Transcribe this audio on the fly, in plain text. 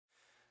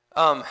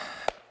Um,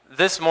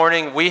 this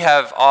morning we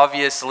have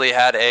obviously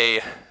had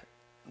a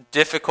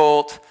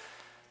difficult,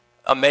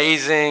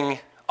 amazing,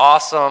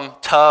 awesome,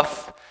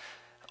 tough,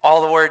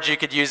 all the words you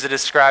could use to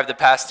describe the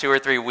past 2 or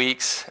 3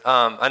 weeks.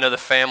 I know the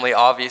family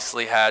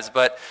obviously has,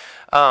 but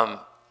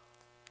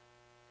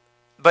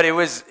it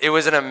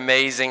was an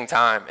amazing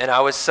time, and I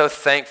was so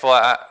thankful.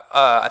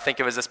 I think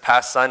it was this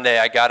past Sunday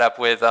I got up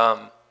with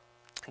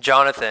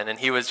Jonathan, and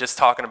he was just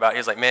talking about, he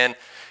was like, man,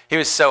 he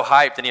was so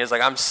hyped, and he was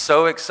like, I'm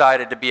so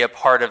excited to be a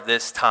part of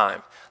this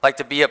time, like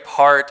to be a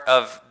part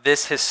of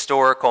this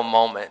historical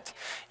moment,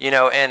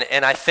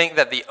 and I think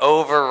that the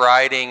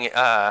overriding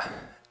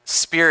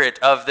spirit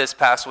of this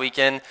past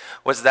weekend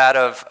was that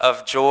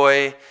of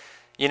joy,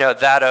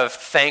 that of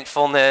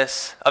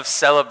thankfulness, of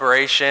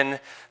celebration,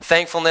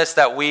 thankfulness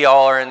that we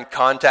all are in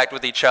contact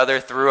with each other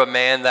through a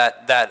man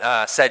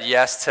that said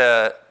yes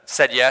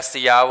to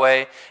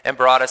Yahweh and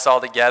brought us all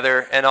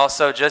together, and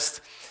also just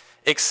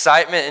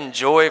excitement and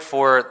joy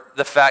for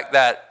the fact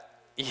that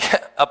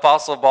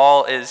Apostle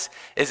Paul is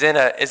in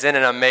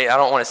an amazing, I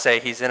don't want to say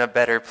he's in a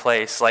better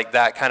place, like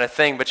that kind of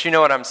thing, but you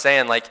know what I'm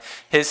saying, like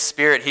his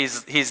spirit,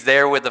 he's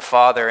there with the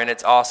Father, and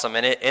it's awesome,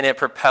 and it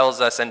propels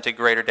us into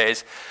greater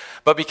days.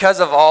 But because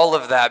of all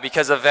of that,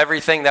 because of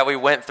everything that we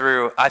went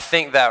through, I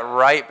think that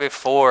right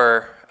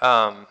before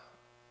kind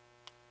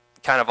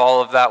of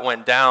all of that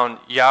went down,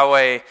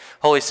 Yahweh,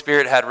 Holy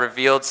Spirit had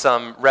revealed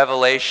some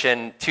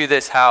revelation to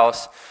this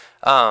house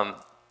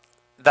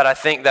that I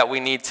think that we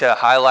need to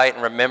highlight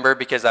and remember,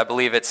 because I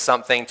believe it's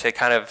something to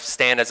kind of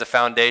stand as a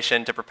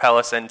foundation to propel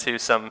us into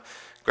some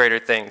greater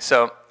things.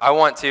 So I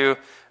want to,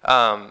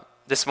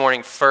 this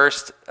morning,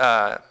 first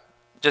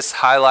just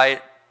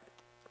highlight,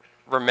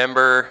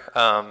 remember,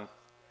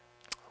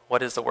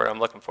 what is the word I'm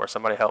looking for?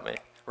 Somebody help me.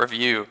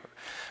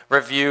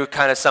 Review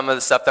kind of some of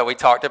the stuff that we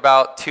talked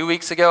about 2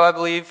 weeks ago, I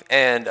believe,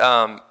 and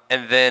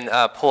then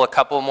pull a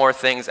couple more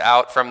things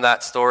out from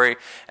that story,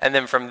 and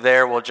then from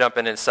there we'll jump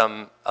into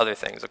some other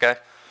things, okay?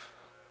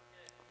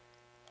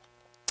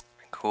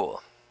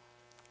 Cool.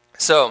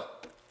 So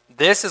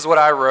this is what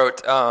I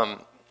wrote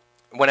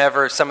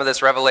whenever some of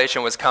this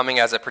revelation was coming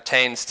as it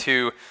pertains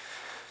to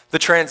the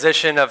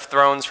transition of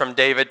thrones from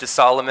David to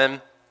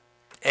Solomon.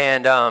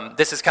 And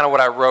this is kind of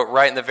what I wrote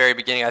right in the very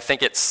beginning. I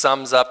think it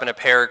sums up in a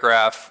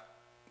paragraph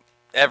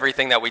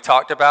everything that we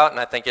talked about, and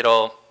I think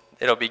it'll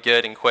be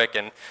good and quick,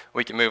 and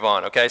we can move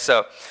on, okay?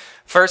 So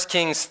 1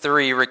 Kings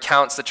 3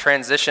 recounts the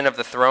transition of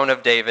the throne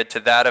of David to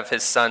that of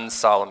his son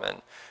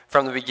Solomon.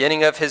 From the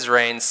beginning of his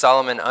reign,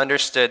 Solomon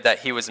understood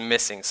that he was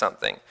missing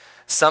something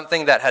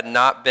that had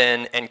not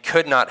been and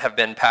could not have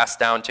been passed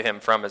down to him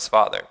from his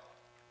father.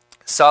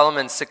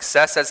 Solomon's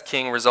success as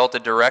king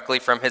resulted directly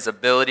from his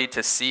ability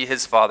to see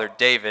his father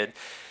David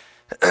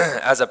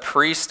as a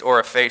priest or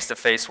a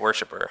face-to-face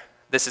worshiper.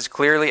 This is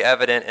clearly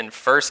evident in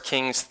 1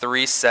 Kings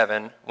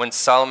 3:7 when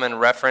Solomon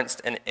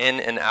referenced an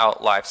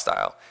in-and-out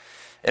lifestyle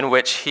in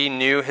which he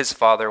knew his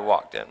father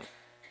walked in.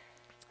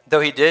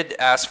 Though he did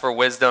ask for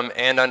wisdom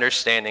and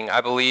understanding,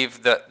 I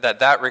believe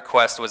that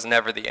request was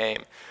never the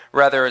aim.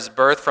 Rather, it was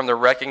birthed from the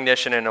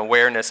recognition and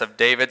awareness of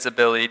David's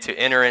ability to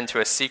enter into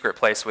a secret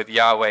place with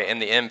Yahweh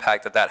and the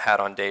impact that had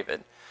on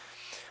David.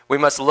 We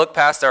must look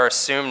past our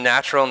assumed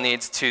natural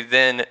needs to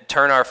then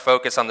turn our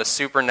focus on the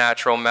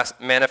supernatural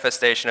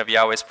manifestation of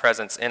Yahweh's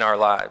presence in our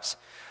lives.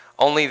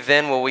 Only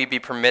then will we be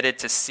permitted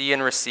to see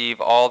and receive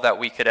all that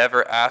we could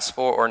ever ask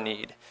for or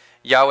need.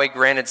 Yahweh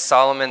granted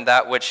Solomon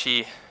that which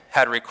he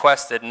had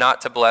requested,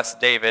 not to bless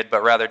David,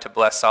 but rather to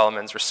bless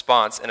Solomon's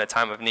response in a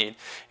time of need.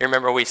 You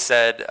remember we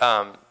said,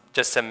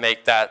 just to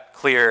make that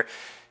clear,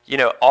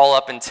 all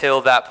up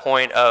until that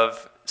point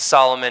of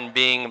Solomon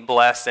being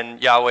blessed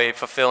and Yahweh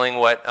fulfilling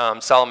what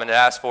Solomon had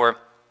asked for,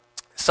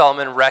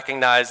 Solomon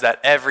recognized that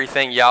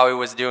everything Yahweh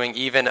was doing,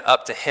 even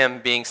up to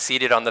him being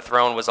seated on the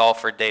throne, was all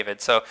for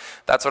David. So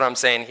that's what I'm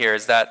saying here,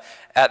 is that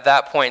at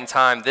that point in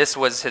time, this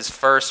was his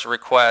first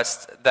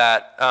request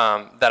that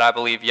I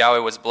believe Yahweh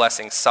was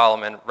blessing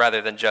Solomon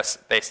rather than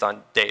just based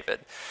on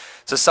David.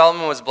 So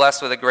Solomon was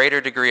blessed with a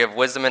greater degree of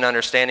wisdom and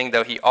understanding,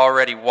 though he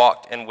already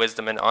walked in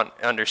wisdom and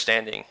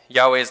understanding.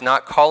 Yahweh is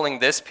not calling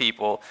this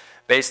people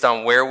based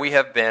on where we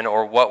have been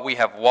or what we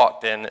have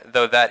walked in,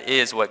 though that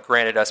is what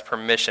granted us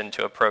permission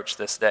to approach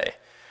this day.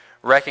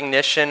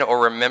 Recognition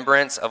or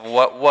remembrance of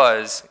what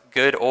was,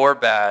 good or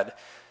bad,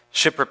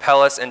 should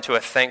propel us into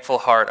a thankful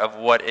heart of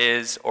what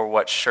is or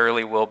what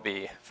surely will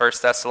be. 1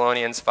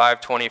 Thessalonians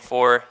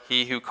 5:24,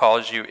 he who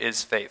calls you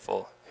is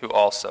faithful, who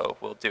also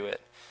will do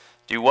it.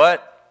 Do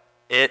what?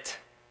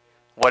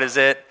 What is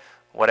it?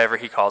 Whatever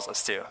he calls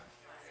us to.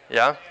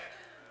 Yeah?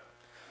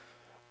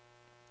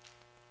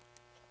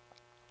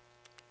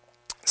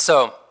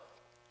 So,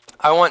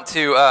 I want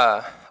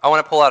to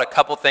pull out a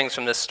couple things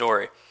from this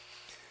story.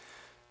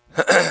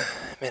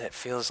 Man, it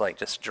feels like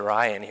just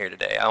dry in here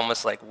today. I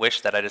almost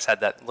wish that I just had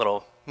that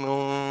little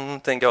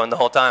thing going the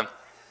whole time.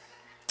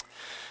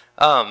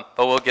 But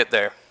we'll get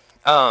there.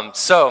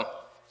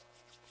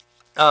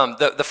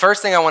 The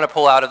first thing I want to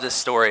pull out of this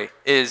story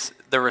is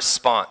the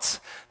response.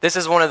 This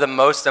is one of the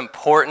most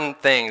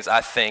important things, I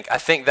think. I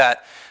think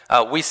that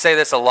we say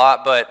this a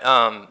lot, but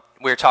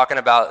we're talking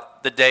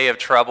about the day of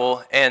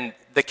trouble and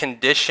the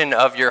condition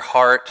of your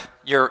heart,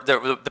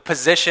 the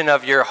position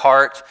of your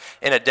heart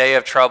in a day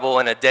of trouble,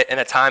 in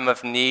a time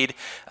of need.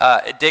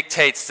 It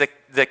dictates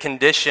the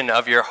condition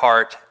of your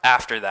heart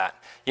after that.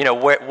 You know,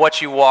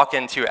 what you walk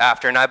into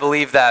after. And I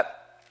believe that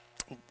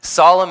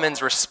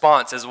Solomon's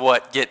response is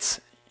what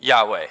gets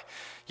Yahweh.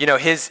 You know,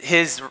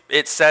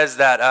 it says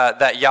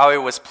that Yahweh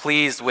was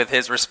pleased with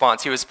his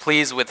response. He was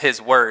pleased with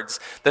his words,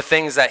 the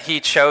things that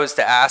he chose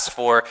to ask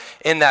for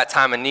in that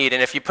time of need.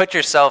 And if you put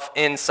yourself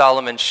in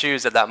Solomon's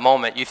shoes at that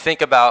moment, you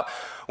think about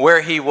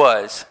where he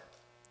was.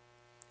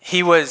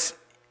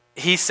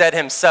 He said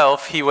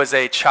himself he was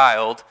a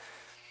child,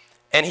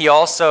 and he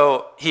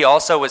also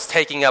was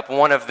taking up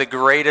one of the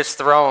greatest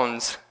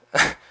thrones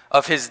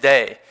of his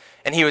day.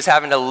 And he was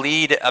having to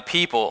lead a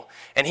people.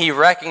 And he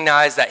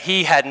recognized that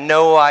he had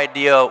no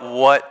idea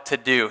what to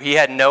do. He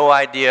had no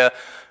idea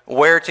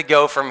where to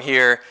go from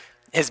here.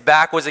 His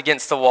back was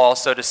against the wall,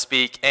 so to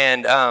speak.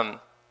 And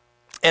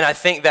I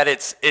think that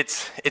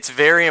it's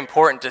very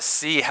important to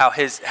see how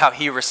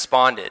he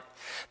responded.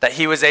 That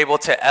he was able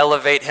to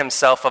elevate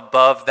himself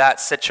above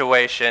that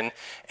situation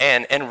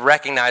and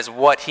recognize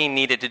what he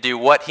needed to do,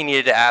 what he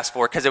needed to ask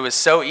for, because it was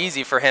so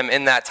easy for him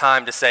in that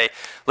time to say,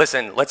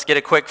 listen, let's get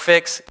a quick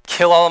fix,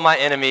 kill all of my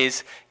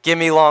enemies, give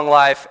me long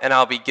life, and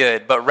I'll be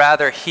good. But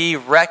rather, he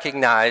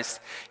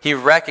recognized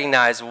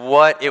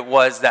what it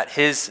was that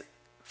his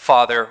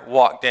father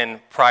walked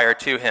in prior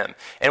to him,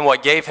 and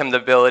what gave him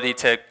the ability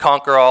to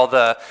conquer all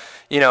the,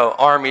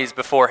 armies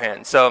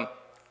beforehand. So,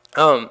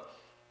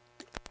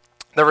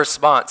 the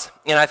response.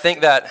 And I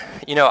think that,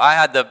 I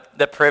had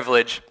the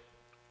privilege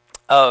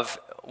of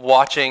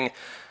watching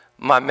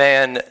my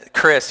man,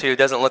 Chris, who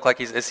doesn't look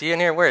like is he in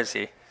here? Where is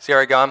he? Is he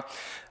already gone?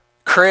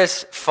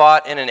 Chris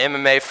fought in an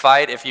MMA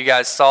fight, if you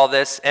guys saw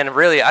this. And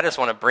really, I just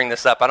want to bring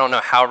this up. I don't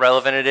know how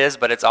relevant it is,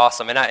 but it's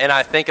awesome. And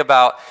I think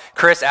about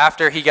Chris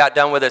after he got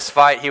done with his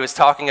fight, he was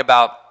talking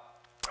about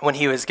when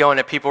he was going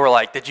and people were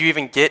like, did you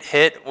even get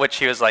hit? Which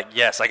he was like,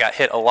 yes, I got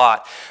hit a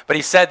lot. But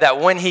he said that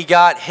when he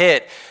got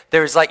hit, it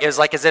was like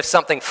as if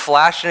something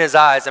flashed in his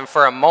eyes, and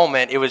for a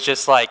moment it was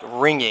just like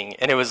ringing,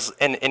 and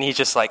and he's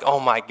just like, oh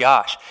my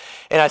gosh.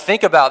 And I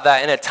think about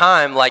that in a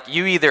time like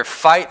you either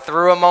fight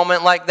through a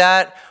moment like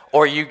that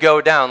or you go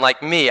down.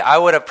 Like me, I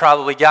would have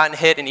probably gotten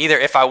hit, and either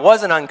if I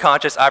wasn't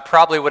unconscious, I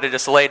probably would have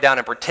just laid down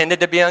and pretended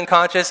to be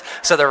unconscious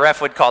so the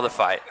ref would call the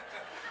fight.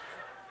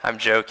 I'm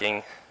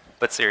joking.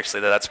 But seriously,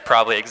 though, that's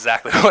probably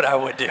exactly what I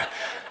would do.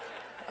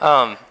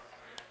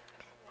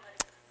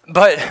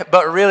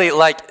 But really,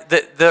 like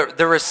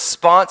the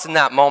response in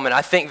that moment,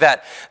 I think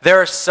that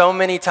there are so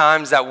many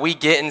times that we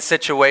get in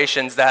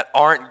situations that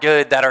aren't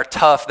good, that are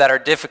tough, that are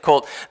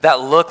difficult, that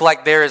look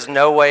like there is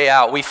no way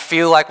out. We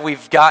feel like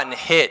we've gotten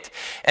hit,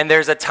 and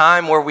there's a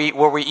time where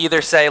we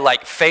either say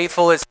like,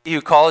 faithful is he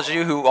who calls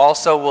you, who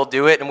also will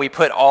do it, and we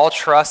put all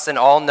trust and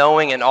all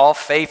knowing and all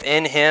faith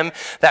in him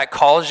that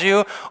calls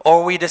you,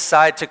 or we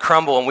decide to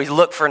crumble and we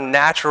look for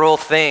natural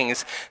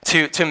things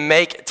to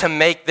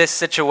make this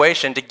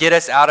situation, to get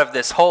us out of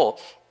this hole.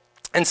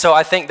 And so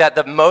I think that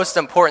the most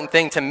important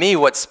thing to me,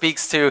 what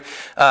speaks to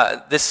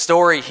this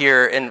story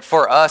here and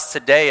for us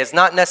today, is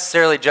not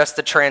necessarily just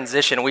the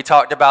transition. We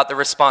talked about the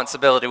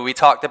responsibility. We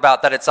talked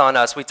about that it's on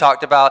us. We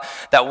talked about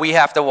that we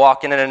have to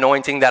walk in an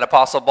anointing that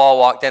Apostle Paul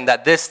walked in,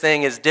 that this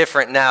thing is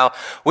different now.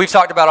 We've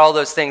talked about all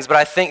those things, but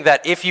I think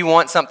that if you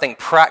want something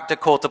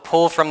practical to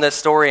pull from this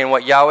story, and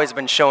what Yahweh's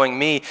been showing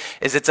me,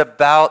 is it's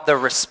about the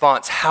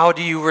response. How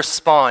do you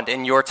respond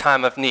in your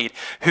time of need?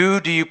 Who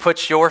do you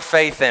put your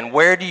faith in?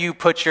 Where do you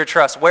put your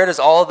trust? Where does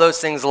all of those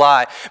things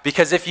lie?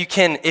 Because if you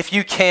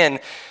can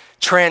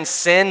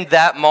transcend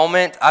that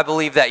moment, I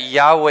believe that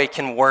Yahweh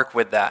can work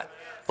with that.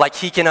 Like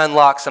he can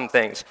unlock some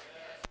things.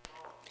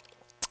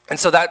 And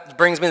so that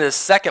brings me to the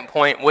second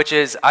point, which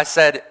is, I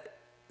said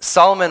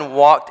Solomon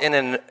walked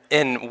in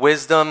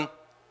wisdom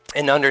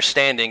and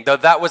understanding, though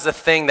that was the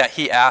thing that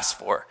he asked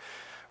for.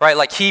 Right?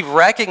 Like he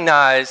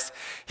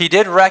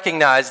did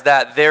recognize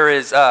that there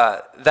is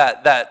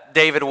that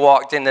David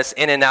walked in this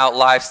in and out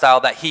lifestyle,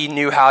 that he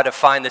knew how to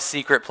find the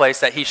secret place,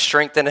 that he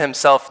strengthened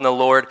himself in the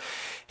Lord.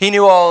 He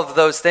knew all of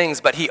those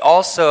things, but he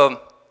also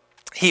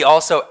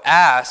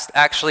asked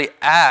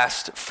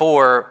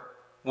for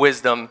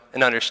wisdom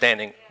and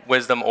understanding,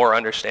 wisdom or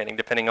understanding,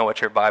 depending on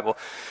what your Bible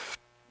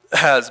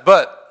has.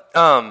 But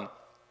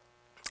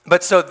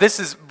so this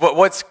is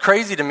what's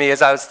crazy to me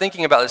is I was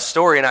thinking about this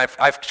story, and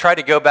I've tried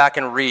to go back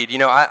and read.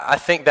 I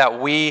think that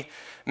we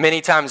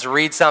many times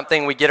read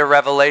something, we get a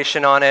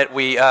revelation on it,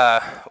 we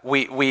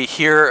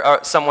hear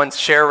someone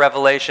share a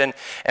revelation,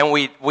 and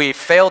we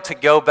fail to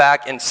go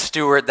back and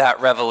steward that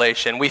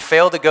revelation. We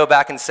fail to go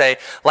back and say,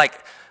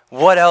 like,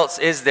 what else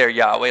is there,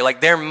 Yahweh?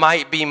 Like, there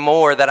might be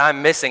more that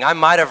I'm missing. I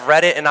might have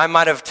read it and I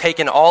might have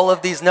taken all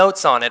of these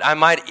notes on it. I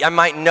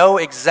might know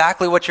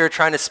exactly what you're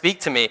trying to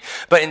speak to me.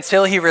 But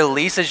until he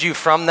releases you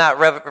from that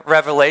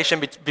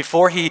revelation,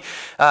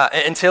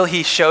 until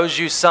he shows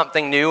you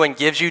something new and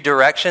gives you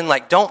direction,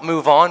 like, don't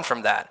move on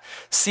from that.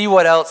 See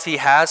what else he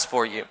has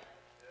for you.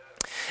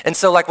 And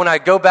so, like, when I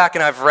go back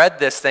and I've read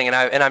this thing and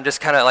I'm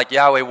just kind of like,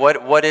 Yahweh,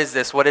 what is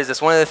this? What is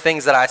this? One of the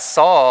things that I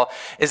saw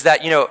is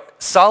that,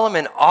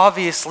 Solomon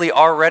obviously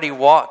already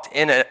walked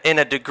in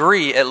a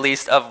degree, at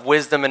least, of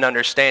wisdom and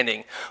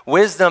understanding.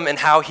 Wisdom in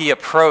how he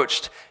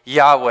approached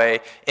Yahweh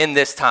in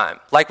this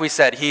time. Like we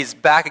said, his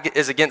back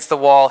is against the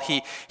wall.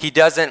 He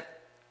doesn't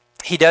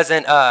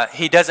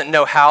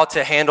know how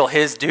to handle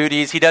his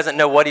duties. He doesn't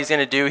know what he's going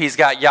to do. He's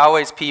got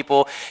Yahweh's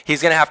people.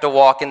 He's going to have to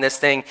walk in this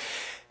thing.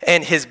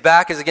 And his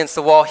back is against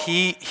the wall.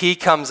 He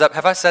comes up.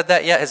 Have I said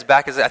that yet? His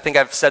back is, I think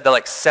I've said that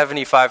like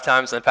 75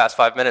 times in the past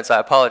 5 minutes. I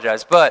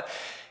apologize. But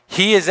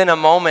he is in a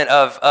moment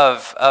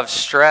of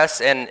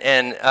stress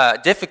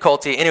and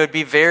difficulty, and it would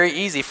be very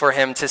easy for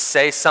him to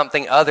say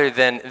something other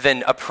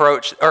than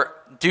approach, or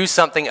do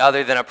something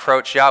other than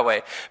approach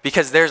Yahweh,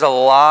 because there's a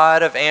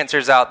lot of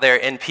answers out there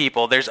in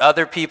people. There's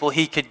other people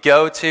he could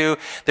go to.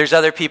 There's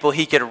other people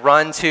he could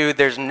run to.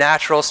 There's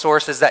natural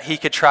sources that he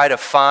could try to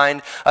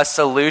find a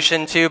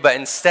solution to. But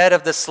instead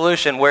of the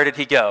solution, where did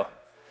he go?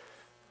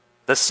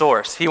 The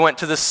source. He went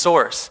to the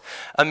source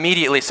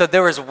immediately. So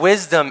there was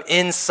wisdom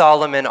in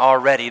Solomon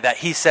already that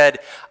he said,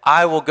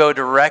 I will go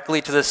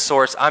directly to the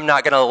source. I'm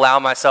not going to allow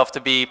myself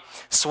to be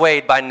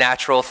swayed by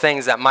natural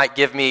things that might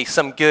give me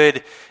some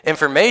good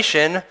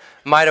information,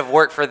 might have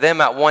worked for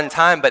them at one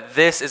time, but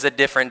this is a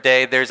different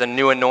day. There's a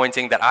new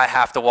anointing that I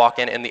have to walk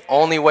in, and the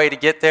only way to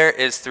get there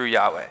is through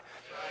Yahweh.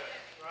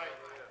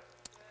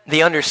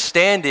 The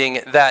understanding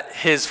that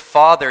his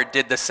father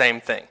did the same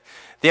thing.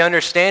 The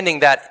understanding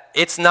that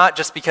it's not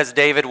just because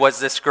David was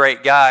this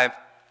great guy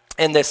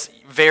and this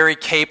very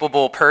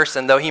capable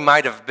person, though he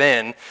might have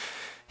been.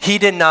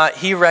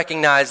 He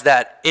recognized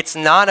that it's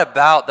not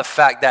about the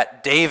fact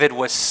that David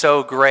was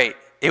so great.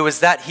 It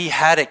was that he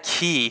had a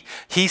key.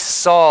 He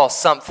saw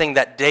something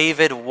that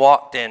David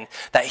walked in,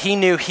 that he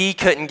knew he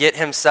couldn't get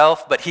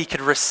himself, but he could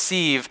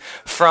receive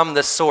from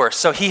the source.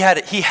 So he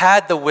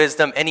had the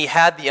wisdom and he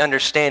had the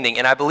understanding,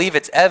 and I believe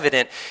it's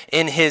evident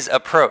in his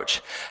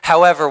approach.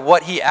 However,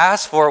 what he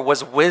asked for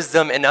was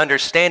wisdom and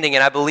understanding,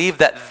 and I believe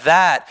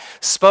that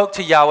spoke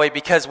to Yahweh,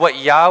 because what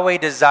Yahweh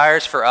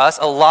desires for us,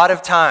 a lot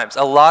of times,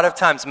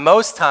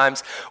 most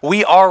times,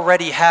 we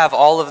already have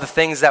all of the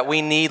things that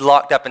we need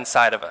locked up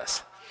inside of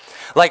us.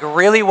 Like,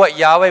 really what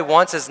Yahweh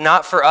wants is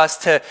not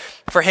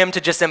for him to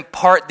just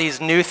impart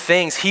these new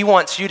things. He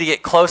wants you to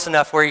get close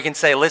enough where you can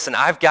say, listen,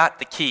 I've got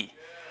the key.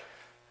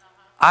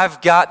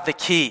 I've got the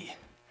key.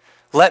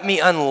 Let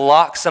me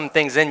unlock some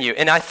things in you.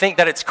 And I think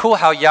that it's cool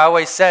how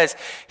Yahweh says,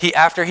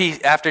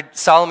 after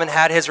Solomon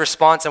had his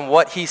response, and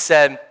what he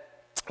said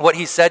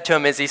to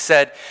him is he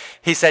said,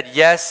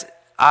 yes,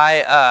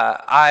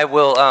 I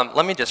will,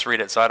 let me just read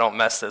it so I don't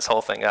mess this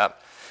whole thing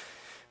up.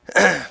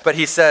 But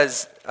he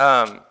says,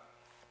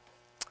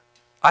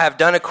 I have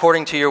done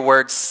according to your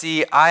word.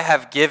 See, I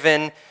have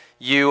given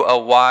you a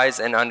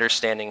wise and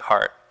understanding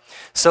heart.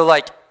 So,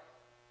 like,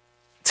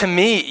 to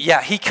me,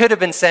 yeah, he could have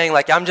been saying,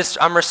 like,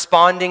 I'm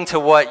responding to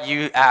what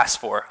you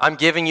asked for. I'm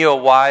giving you a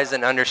wise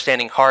and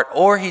understanding heart.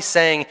 Or he's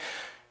saying,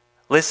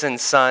 listen,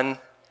 son,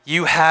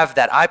 you have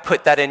that. I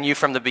put that in you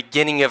from the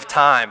beginning of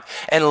time.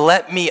 And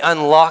let me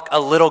unlock a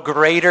little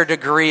greater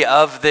degree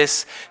of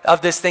this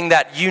thing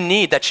that you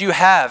need, that you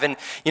have. And,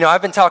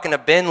 I've been talking to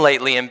Ben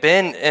lately, and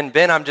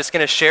Ben, I'm just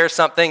going to share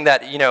something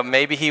that,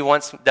 maybe he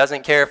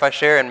doesn't care if I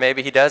share, and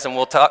maybe he does, and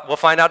we'll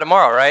find out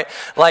tomorrow, right?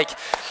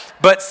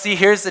 But see,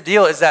 here's the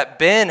deal, is that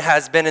Ben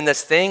has been in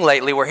this thing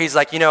lately where he's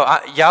like,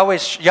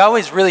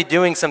 Yahweh's really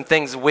doing some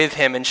things with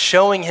him and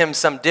showing him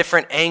some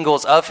different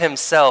angles of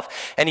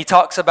himself. And he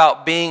talks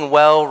about being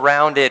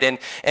well-rounded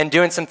and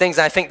doing some things.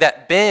 And I think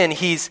that Ben,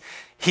 he's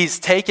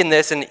taken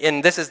this,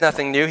 and this is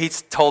nothing new.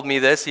 He's told me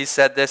this. He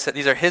said this.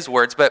 These are his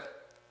words. But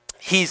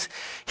he's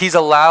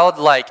allowed,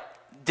 like,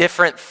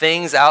 different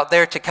things out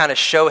there to kind of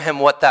show him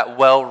what that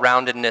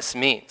well-roundedness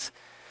means.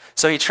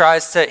 So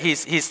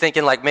he's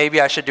thinking, like,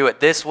 maybe I should do it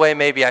this way,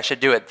 maybe I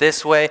should do it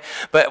this way.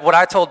 But what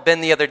I told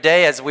Ben the other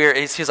day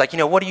he's like,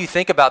 what do you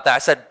think about that? I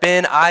said,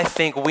 Ben, I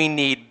think we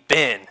need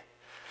Ben.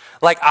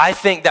 Like, I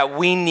think that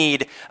we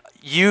need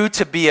you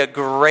to be a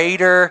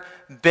greater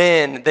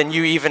Ben than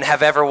you even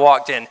have ever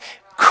walked in.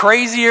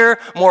 Crazier,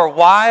 more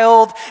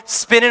wild,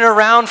 spinning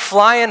around,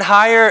 flying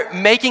higher,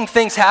 making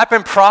things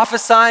happen,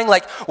 prophesying.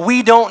 Like,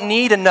 we don't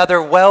need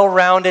another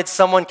well-rounded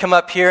someone come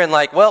up here and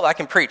like, well, I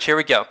can preach, here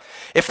we go.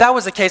 If that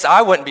was the case,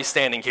 I wouldn't be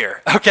standing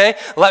here, okay?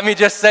 Let me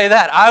just say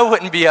that. I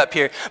wouldn't be up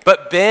here.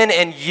 But Ben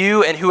and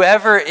you and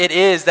whoever it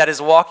is that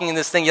is walking in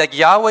this thing, like,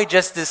 Yahweh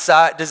just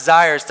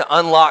desires to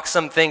unlock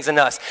some things in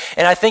us.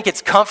 And I think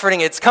it's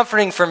comforting. It's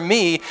comforting for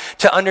me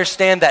to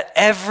understand that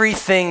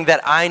everything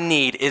that I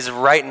need is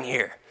right in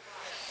here.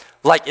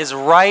 Like, is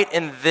right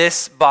in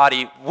this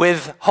body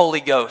with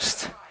Holy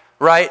Ghost.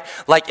 right?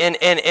 Like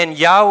and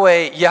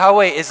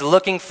Yahweh is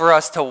looking for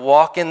us to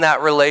walk in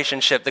that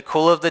relationship, the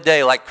cool of the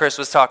day, like Chris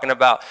was talking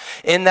about,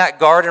 in that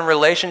garden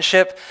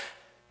relationship,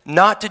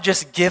 not to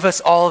just give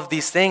us all of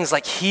these things.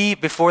 Like he,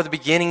 before the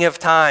beginning of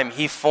time,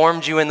 he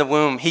formed you in the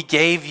womb. He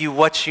gave you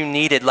what you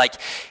needed. Like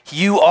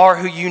you are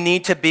who you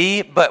need to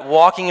be, but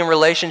walking in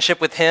relationship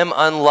with him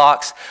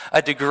unlocks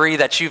a degree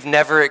that you've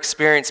never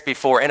experienced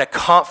before and a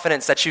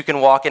confidence that you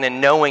can walk in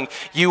and knowing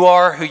you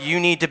are who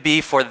you need to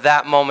be for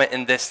that moment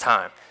in this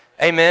time.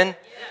 Amen?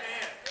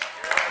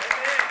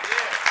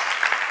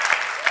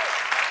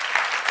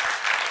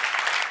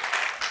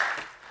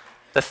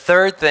 The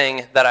third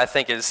thing that I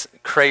think is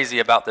crazy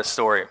about this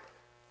story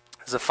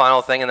is the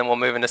final thing, and then we'll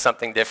move into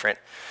something different.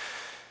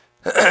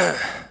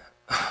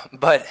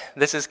 But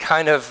this is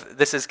kind of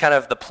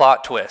the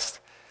plot twist.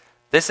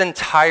 This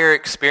entire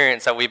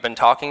experience that we've been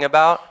talking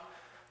about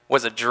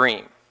was a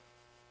dream.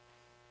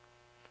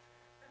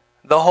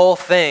 The whole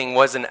thing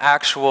was an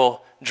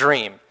actual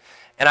dream.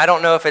 And I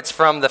don't know if it's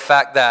from the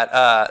fact that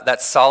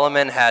that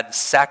Solomon had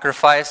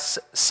sacrificed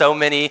so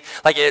many.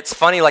 Like, it's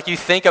funny, like you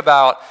think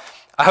about,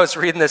 I was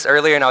reading this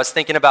earlier and I was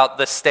thinking about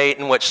the state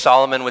in which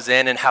Solomon was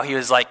in and how he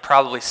was like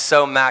probably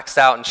so maxed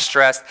out and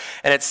stressed.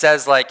 And it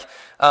says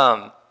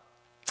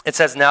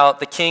now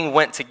the king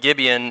went to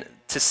Gibeon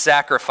to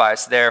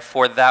sacrifice there,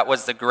 for that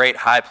was the great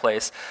high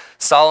place.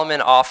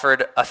 Solomon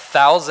offered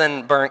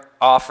 1,000 burnt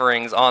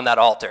offerings on that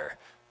altar.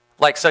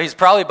 Like, so he's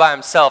probably by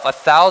himself,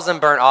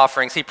 1,000 burnt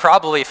offerings. He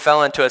probably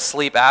fell into a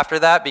sleep after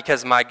that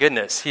because, my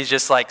goodness, he's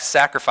just like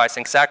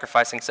sacrificing.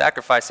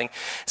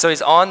 So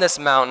he's on this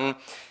mountain.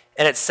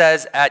 And it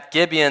says, at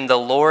Gibeon, the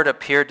Lord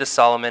appeared to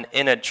Solomon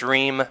in a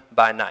dream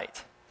by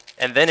night.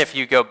 And then if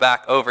you go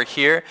back over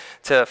here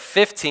to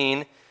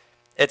 15,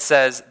 it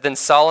says, then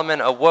Solomon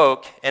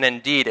awoke, and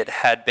indeed it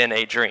had been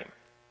a dream.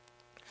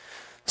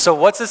 So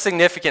what's the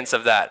significance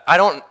of that? I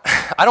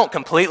don't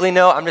completely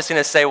know. I'm just going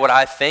to say what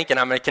I think, and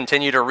I'm going to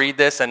continue to read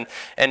this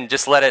and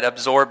just let it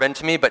absorb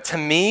into me. But to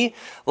me,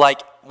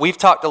 like, we've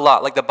talked a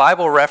lot. Like, the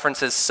Bible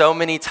references so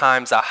many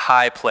times a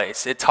high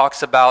place. It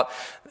talks about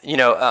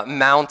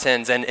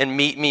mountains and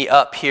meet me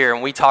up here.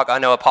 And we talk, I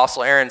know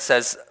Apostle Aaron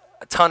says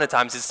a ton of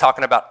times, he's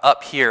talking about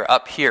up here.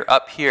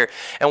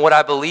 And what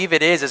I believe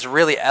it is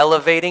really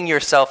elevating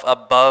yourself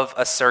above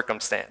a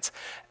circumstance.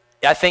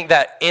 I think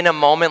that in a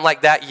moment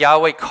like that,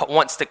 Yahweh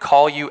wants to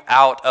call you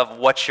out of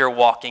what you're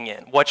walking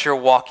in, what you're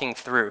walking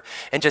through,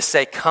 and just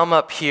say, come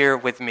up here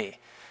with me.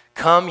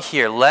 Come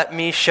here. Let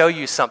me show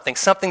you something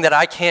that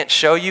I can't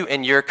show you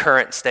in your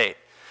current state.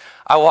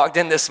 I walked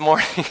in this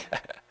morning.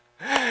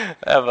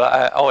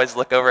 I always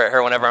look over at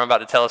her whenever I'm about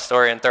to tell a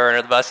story and throw her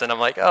under the bus, and I'm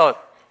like, oh,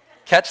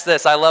 catch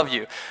this, I love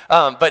you.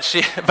 But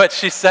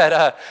she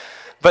said,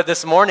 but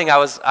this morning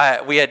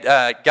we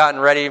had getting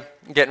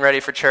ready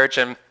for church,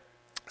 and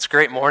it's a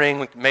great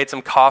morning. We made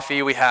some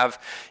coffee. We have,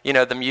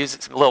 the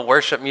music, a little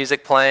worship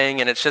music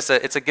playing, and it's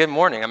a good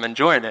morning. I'm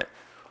enjoying it.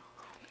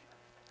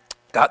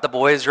 Got the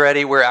boys ready.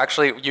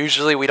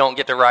 Usually we don't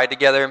get to ride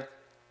together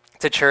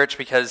to church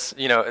because,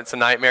 it's a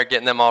nightmare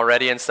getting them all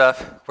ready and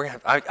stuff.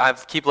 I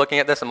keep looking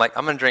at this. I'm like,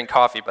 I'm going to drink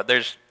coffee, but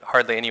there's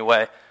hardly any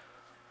way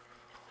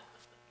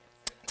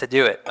to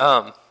do it.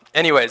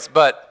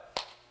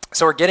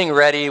 So we're getting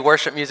ready.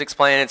 Worship music's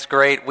playing. It's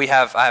great. I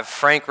have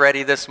Frank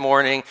ready this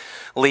morning.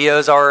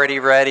 Leo's already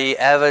ready.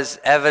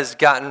 Eva's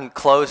gotten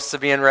close to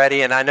being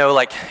ready. And I know,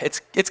 like,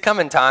 it's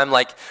coming time.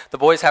 Like, the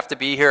boys have to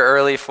be here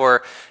early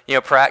for,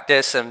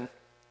 practice. And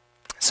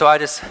so I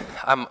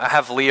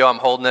have Leo, I'm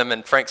holding him,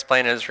 and Frank's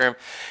playing in his room.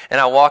 And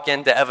I walk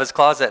into Eva's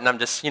closet, and I'm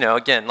just,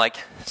 again, like,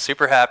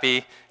 super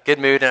happy, good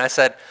mood. And I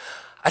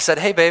said,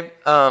 hey, babe,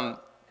 are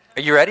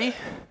you ready?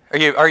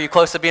 Are you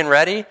close to being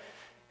ready?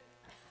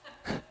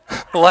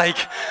 Like,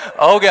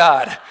 oh,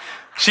 God.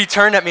 She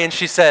turned at me, and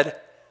she said,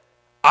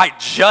 I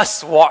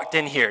just walked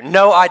in here.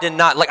 No, I did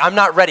not. Like, I'm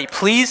not ready.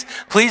 Please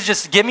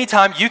just give me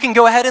time. You can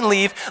go ahead and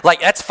leave. Like,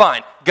 that's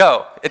fine.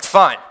 Go. It's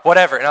fine.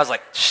 Whatever. And I was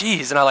like,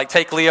 jeez. And I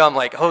take Leo. I'm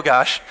like, oh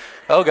gosh,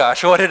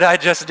 what did I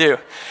just do?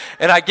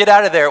 And I get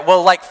out of there.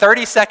 Well, like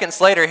 30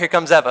 seconds later, here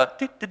comes Eva.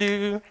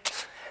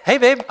 Hey,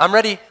 babe, I'm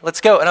ready.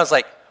 Let's go. And I was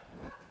like,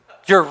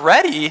 you're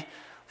ready?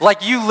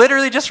 Like, you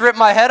literally just ripped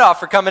my head off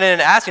for coming in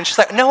and asking. She's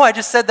like, no, I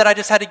just said that I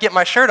just had to get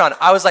my shirt on.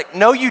 I was like,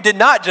 no, you did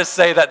not just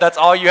say that. That's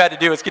all you had to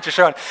do was get your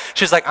shirt on.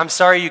 She's like, I'm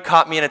sorry you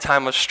caught me in a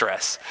time of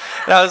stress.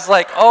 And I was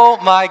like, oh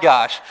my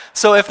gosh.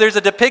 So if there's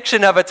a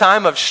depiction of a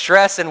time of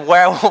stress and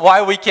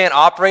why we can't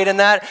operate in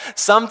that,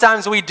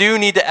 sometimes we do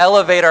need to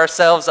elevate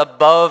ourselves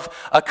above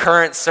a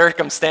current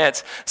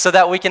circumstance so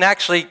that we can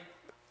actually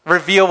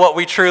reveal what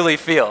we truly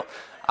feel.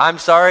 I'm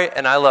sorry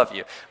and I love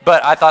you.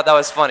 But I thought that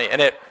was funny, and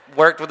it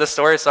worked with the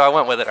story, so I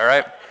went with it, all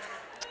right?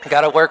 I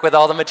got to work with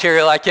all the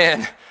material I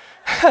can.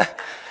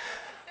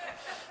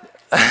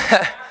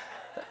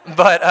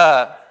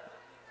 But,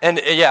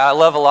 and yeah, I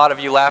love a lot of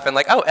you laughing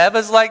like, oh,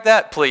 Eva's like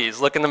that? Please,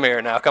 look in the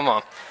mirror now, come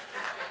on.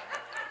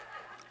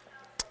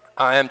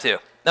 I am too.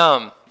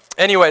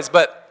 Anyways,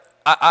 but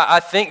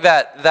I think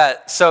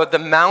that so the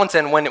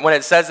mountain, when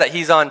it says that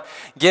he's on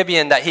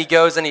Gibeon, that he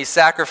goes and he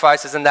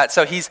sacrifices and that,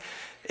 so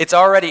It's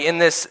already in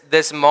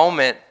this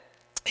moment,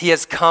 he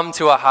has come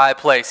to a high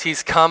place.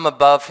 He's come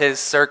above his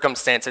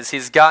circumstances.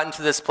 He's gotten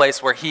to this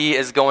place where he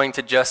is going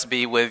to just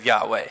be with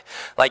Yahweh.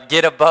 Like,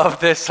 get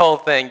above this whole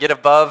thing. Get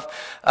above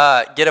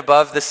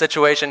the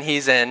situation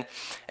he's in,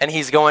 and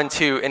he's going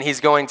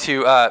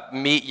to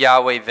meet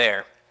Yahweh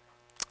there.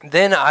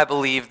 Then I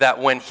believe that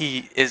when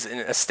he is in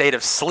a state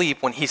of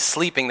sleep, when he's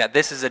sleeping, that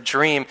this is a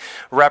dream,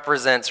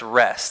 represents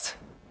rest.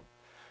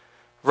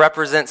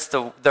 Represents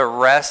the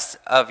rest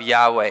of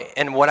Yahweh.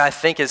 And what I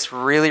think is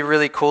really,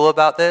 really cool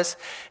about this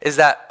is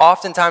that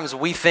oftentimes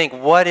we think,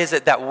 what is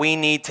it that we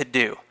need to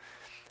do?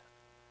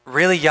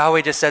 Really,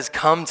 Yahweh just says,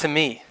 come to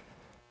me.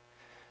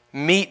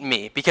 Meet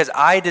me, because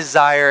I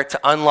desire to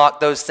unlock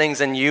those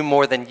things in you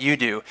more than you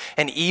do.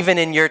 And even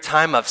in your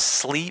time of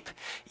sleep,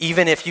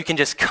 even if you can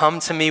just come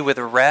to me with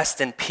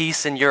rest and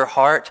peace in your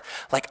heart,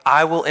 like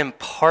I will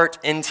impart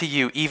into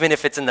you, even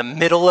if it's in the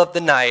middle of the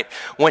night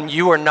when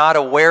you are not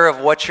aware of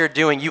what you're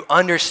doing, you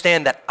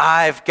understand that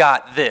I've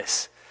got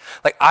this.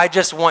 Like, I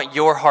just want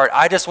your heart.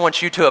 I just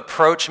want you to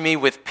approach me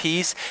with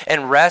peace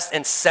and rest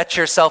and set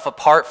yourself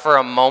apart for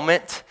a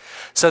moment,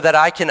 so that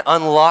I can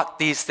unlock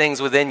these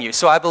things within you.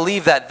 So I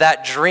believe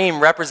that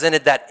dream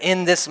represented that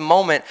in this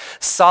moment,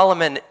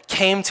 Solomon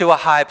came to a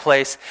high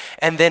place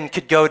and then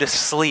could go to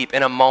sleep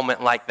in a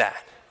moment like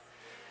that.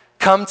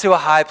 Come to a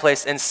high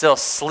place and still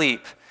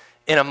sleep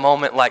in a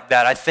moment like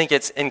that. I think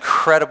it's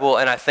incredible,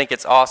 and I think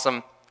it's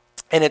awesome.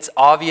 And it's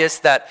obvious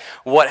that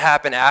what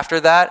happened after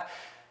that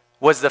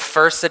was the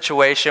first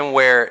situation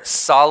where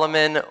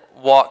Solomon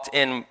walked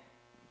in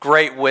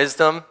great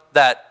wisdom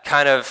that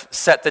kind of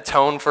set the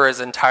tone for his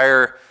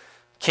entire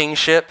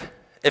kingship,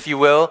 if you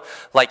will.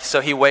 Like,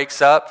 so he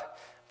wakes up,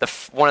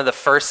 one of the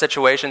first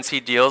situations he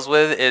deals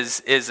with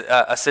is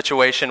a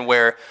situation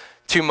where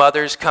two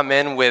mothers come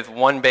in with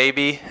one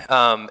baby,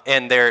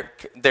 and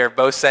they're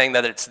both saying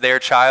that it's their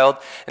child,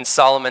 and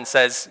Solomon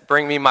says,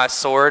 bring me my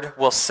sword,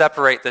 we'll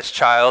separate this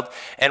child,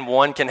 and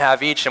one can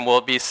have each, and we'll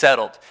be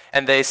settled.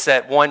 And they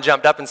said, one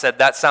jumped up and said,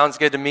 that sounds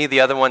good to me. The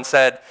other one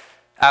said,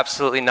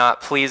 absolutely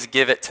not. Please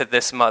give it to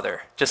this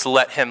mother. Just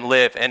let him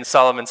live. And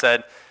Solomon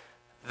said,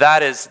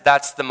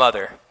 that's the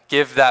mother.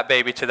 Give that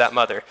baby to that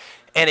mother.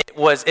 And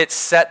it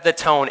set the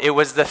tone. It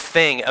was the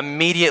thing.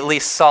 Immediately,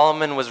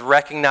 Solomon was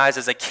recognized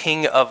as a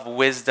king of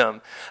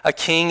wisdom, a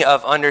king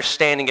of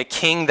understanding, a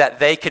king that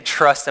they could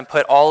trust and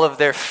put all of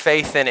their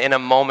faith in a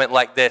moment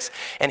like this.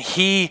 And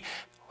he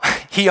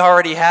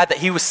already had that.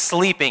 He was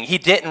sleeping. He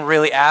didn't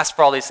really ask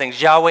for all these things.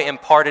 Yahweh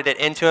imparted it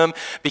into him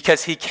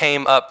because he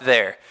came up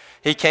there.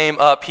 He came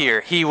up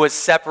here. He was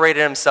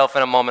separated himself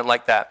in a moment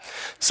like that.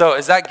 So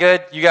is that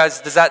good? You guys,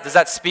 does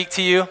that speak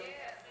to you?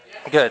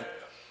 Good.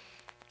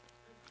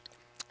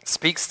 It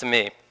speaks to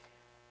me.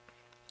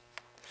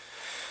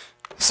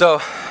 So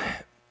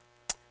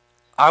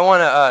I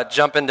want to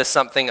jump into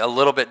something a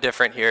little bit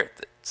different here.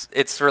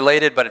 It's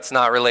related, but it's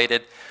not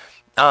related.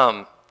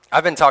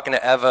 I've been talking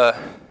to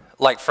Eva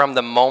like from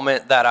the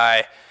moment that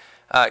I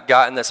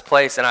got in this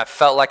place, and I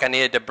felt like I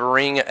needed to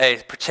bring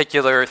a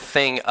particular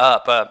thing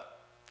up.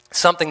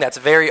 Something that's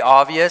very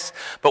obvious,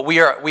 but we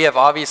have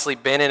obviously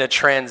been in a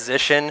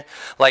transition.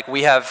 Like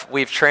we've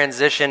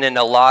transitioned in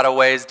a lot of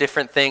ways.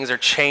 Different things are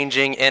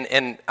changing,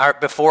 and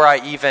before I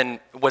even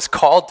was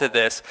called to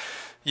this,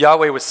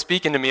 Yahweh was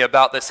speaking to me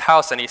about this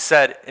house, and he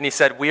said,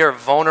 we are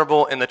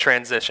vulnerable in the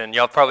transition.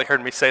 Y'all probably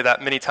heard me say that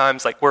many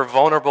times, like we're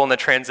vulnerable in the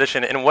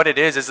transition, and what it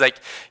is like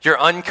you're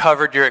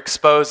uncovered, you're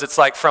exposed. It's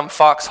like from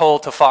foxhole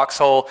to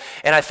foxhole,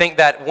 and I think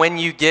that when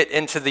you get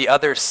into the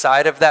other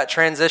side of that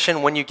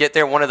transition, when you get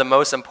there, one of the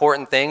most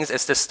important things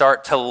is to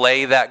start to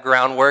lay that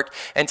groundwork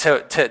and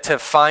to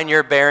find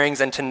your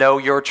bearings and to know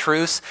your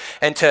truths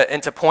and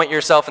to point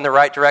yourself in the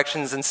right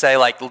directions and say,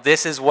 like,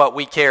 this is what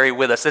we carry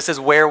with us. This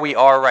is where we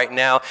are right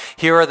now.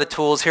 Here are the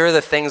tools, here are the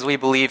things we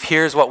believe,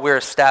 here's what we're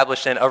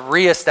established in, a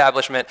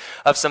reestablishment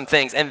of some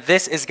things. And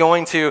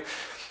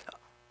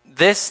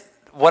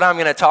what I'm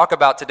going to talk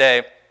about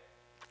today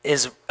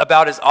is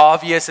about as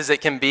obvious as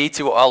it can be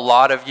to a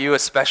lot of you,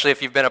 especially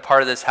if you've been a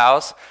part of this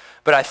house.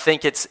 But I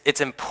think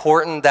it's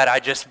important that I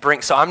just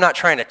bring, so I'm not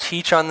trying to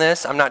teach on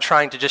this, I'm not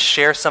trying to just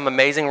share some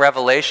amazing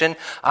revelation,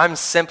 I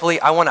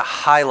want to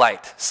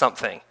highlight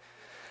something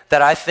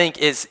that I think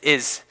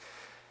is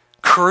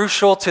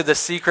crucial to the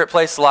secret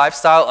place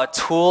lifestyle, a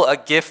tool, a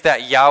gift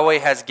that Yahweh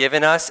has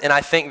given us. And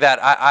I think that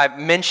I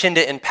mentioned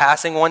it in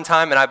passing one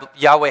time, and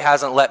Yahweh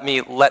hasn't let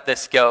me let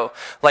this go.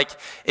 Like,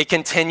 it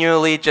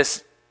continually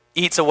just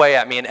eats away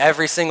at me, and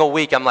every single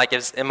week I'm like,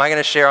 am I going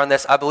to share on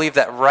this? I believe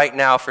that right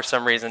now, for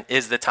some reason,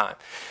 is the time.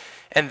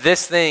 And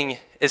this thing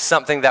is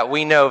something that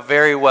we know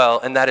very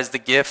well, and that is the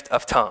gift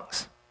of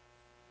tongues.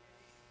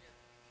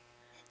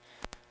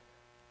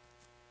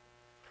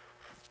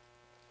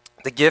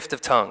 The gift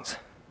of tongues.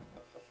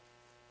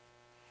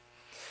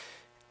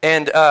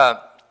 And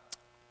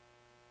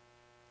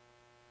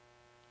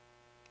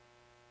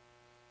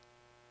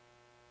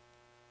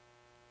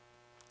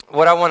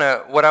what I want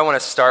to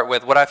start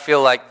with, what I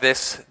feel like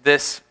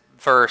this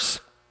verse,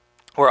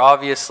 we're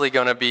obviously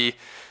going to be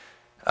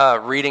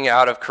reading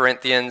out of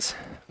Corinthians,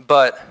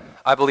 but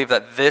I believe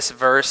that this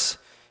verse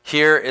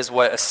here is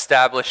what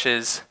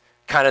establishes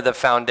kind of the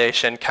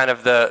foundation, kind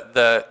of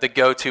the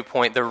go-to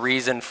point, the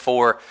reason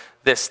for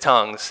this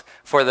tongues,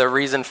 for the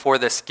reason for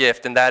this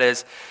gift, and that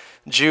is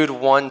Jude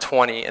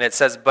 1:20, and it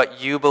says,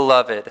 "But you,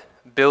 beloved,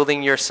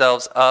 building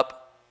yourselves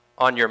up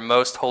on your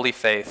most holy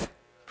faith,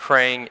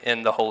 praying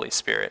in the Holy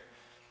Spirit."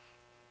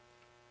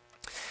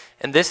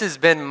 And this has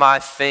been my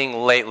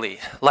thing lately.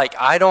 Like,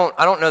 I don't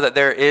know that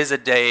there is a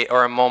day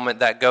or a moment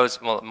that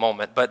goes, well, a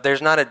moment, but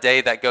there's not a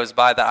day that goes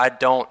by that I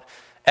don't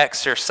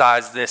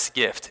exercise this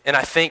gift. And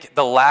I think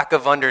the lack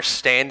of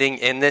understanding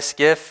in this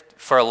gift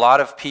for a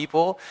lot of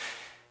people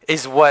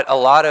is why a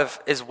lot of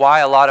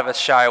us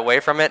shy away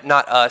from it.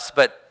 Not us,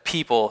 but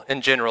people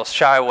in general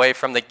shy away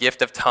from the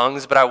gift of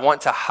tongues. But I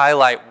want to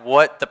highlight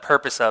what the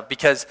purpose of,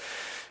 because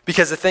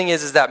the thing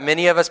is that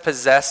many of us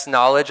possess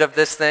knowledge of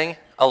this thing.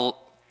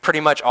 Pretty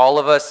much all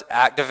of us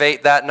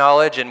activate that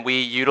knowledge and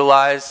we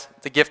utilize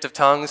the gift of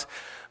tongues.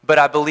 But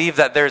I believe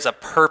that there's a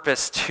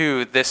purpose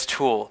to this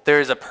tool. There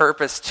is a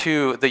purpose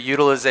to the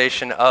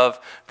utilization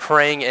of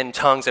praying in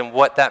tongues and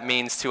what that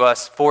means to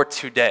us for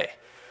today.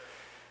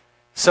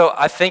 So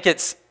I think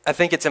it's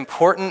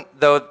important,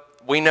 though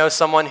we know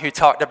someone who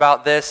talked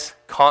about this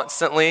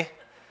constantly,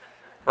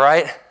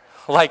 right?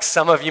 Like,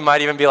 some of you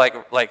might even be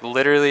like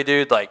literally,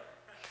 dude, like,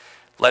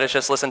 let us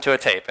just listen to a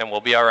tape and we'll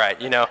be all right,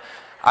 you know.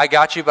 I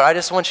got you, but I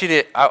just want you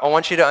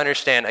to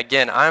understand,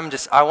 again, I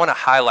want to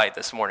highlight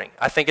this morning.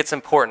 I think it's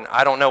important.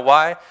 I don't know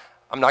why.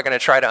 I'm not going to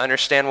try to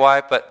understand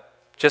why, but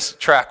just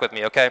track with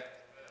me, okay?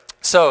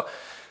 So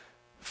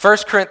 1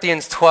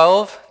 Corinthians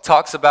 12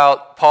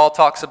 Paul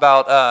talks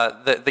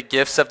about the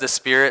gifts of the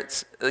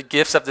Spirit. The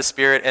gifts of the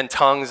Spirit, and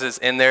tongues is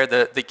in there,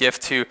 the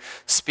gift to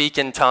speak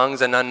in tongues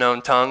and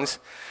unknown tongues.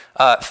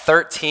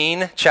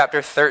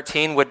 Chapter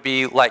 13 would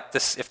be like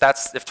this. If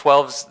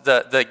 12's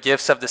the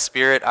gifts of the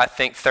Spirit, I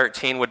think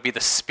 13 would be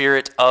the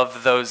spirit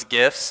of those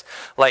gifts,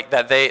 like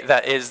that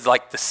is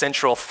like the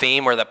central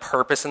theme or the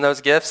purpose in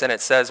those gifts. And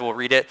it says, we'll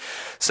read it.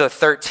 So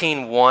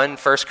 13:1,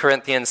 1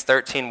 Corinthians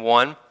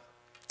 13:1,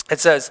 it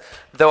says,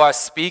 "Though I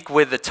speak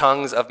with the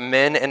tongues of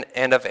men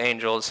and of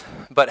angels,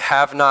 but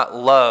have not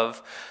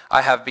love,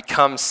 I have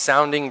become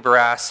sounding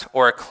brass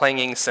or a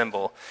clanging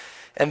cymbal.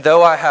 And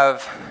though I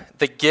have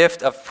the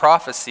gift of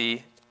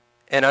prophecy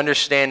and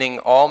understanding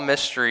all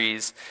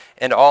mysteries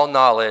and all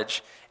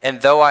knowledge,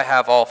 and though I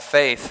have all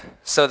faith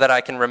so that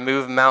I can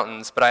remove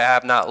mountains, but I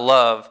have not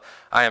love,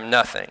 I am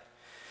nothing.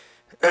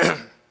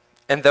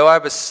 And though I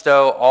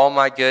bestow all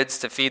my goods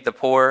to feed the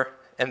poor,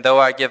 and though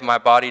I give my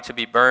body to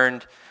be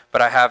burned,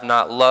 but I have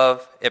not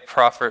love, it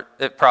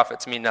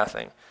profits me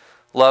nothing.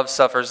 Love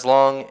suffers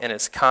long and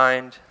is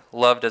kind.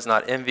 Love does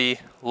not envy.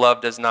 Love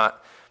does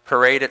not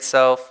parade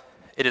itself.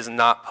 It is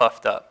not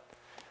puffed up."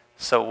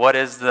 So what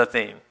is the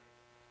theme?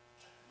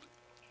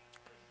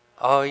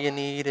 All you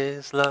need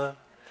is love.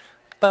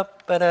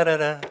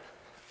 Ba-ba-da-da-da.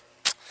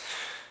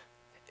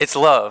 It's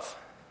love.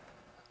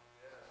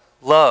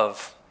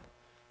 Love.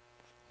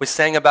 We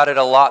sang about it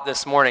a lot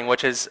this morning,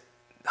 which is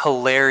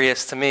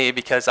hilarious to me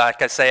because,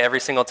 like I say every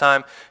single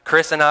time,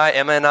 Chris and I,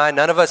 Emma and I,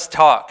 none of us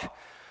talk.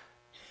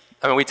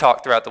 I mean, we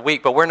talk throughout the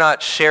week, but we're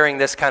not sharing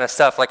this kind of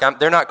stuff. Like,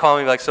 they're not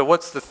calling me like, so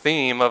what's the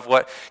theme of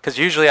what? Because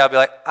usually I'll be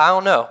like, I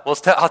don't know.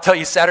 I'll tell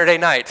you Saturday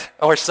night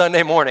or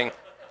Sunday morning.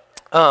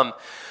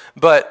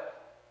 But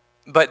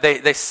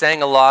they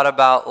sang a lot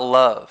about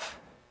love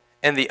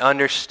and the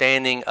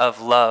understanding of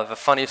love. A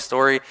funny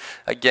story,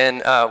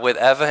 again, with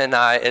Eva and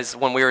I is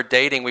when we were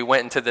dating, we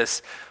went into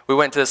this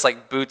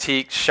like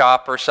boutique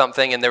shop or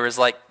something, and there was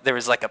like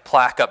a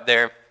plaque up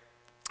there.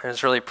 It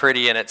was really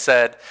pretty, and it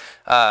said,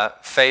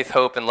 "Faith,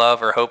 hope, and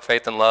love," or "Hope,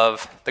 faith, and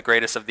love. The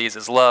greatest of these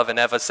is love." And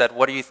Eva said,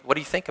 "What do you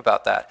think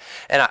about that?"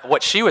 And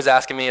what she was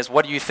asking me is,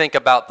 "What do you think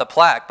about the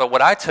plaque?" But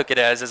what I took it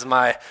as is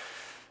my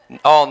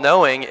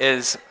all-knowing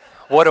is,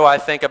 what do I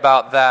think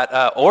about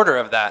that order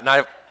of that? And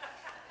I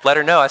let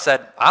her know. I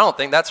said, "I don't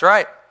think that's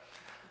right."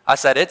 I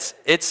said,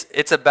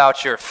 "It's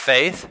about your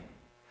faith,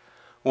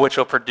 which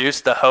will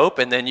produce the hope,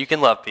 and then you can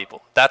love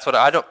people." That's what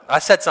I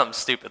said something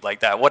stupid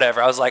like that,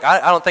 whatever. I was like, I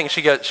don't think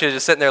she was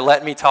just sitting there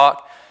letting me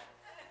talk,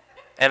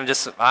 and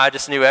I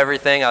just knew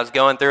everything. I was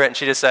going through it, and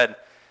she just said,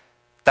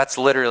 "That's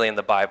literally in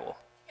the Bible."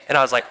 And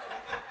I was like,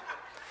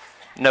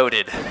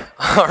 noted.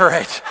 All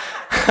right.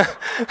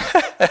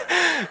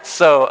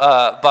 So,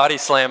 body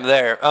slam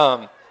there.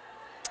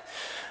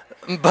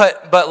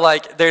 But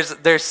like there's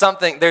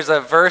a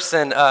verse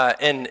in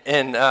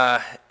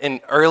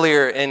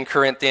earlier in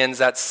Corinthians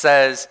that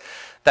says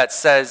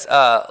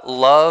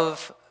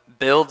love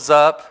builds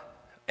up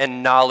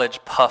and knowledge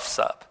puffs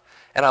up.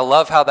 And I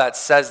love how that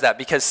says that,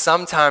 because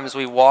sometimes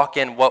we walk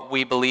in what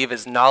we believe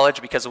is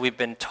knowledge because we've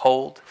been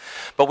told,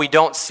 but we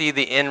don't see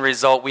the end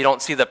result. We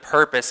don't see the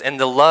purpose and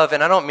the love.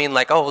 And I don't mean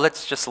like, oh,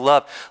 let's just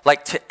love,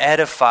 like to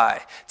edify,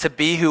 to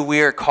be who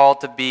we are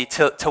called to be,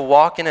 to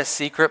walk in a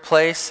secret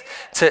place,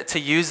 to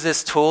use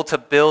this tool to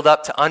build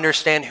up, to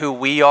understand who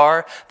we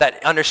are,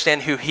 that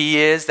understand who he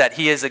is, that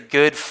he is a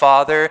good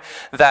father,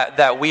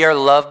 that we are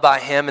loved by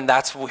him, and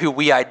that's who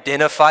we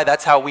identify.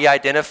 That's how we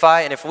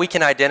identify. And if we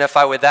can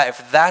identify with that,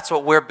 if that's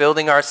what we're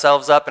building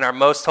ourselves up in our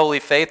most holy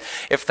faith,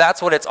 if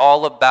that's what it's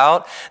all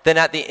about, then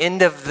at the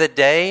end of the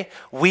day,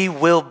 we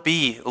will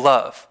be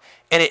love.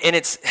 And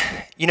it's,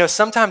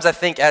 sometimes I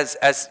think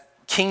as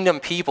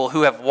kingdom people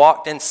who have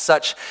walked in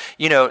such,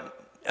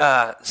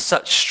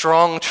 such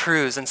strong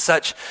truths and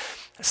such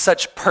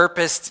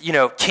purposed,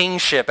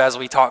 kingship, as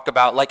we talk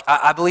about. Like,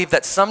 I believe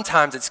that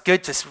sometimes it's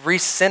good to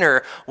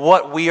recenter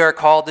what we are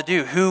called to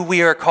do, who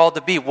we are called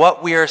to be,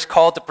 what we are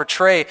called to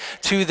portray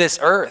to this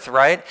earth,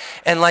 right?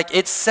 And like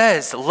it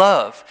says,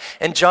 love.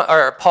 And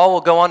Paul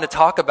will go on to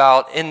talk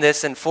about in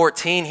this in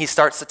 14, he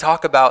starts to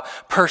talk about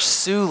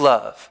pursue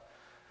love.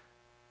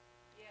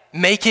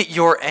 Make it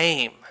your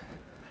aim.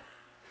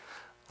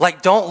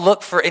 Like, don't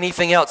look for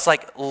anything else.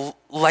 Like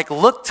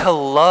look to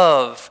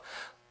love.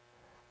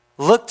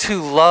 Look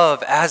to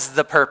love as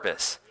the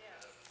purpose.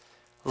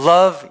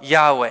 Love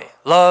Yahweh.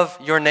 Love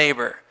your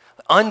neighbor.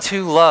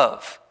 Unto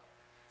love.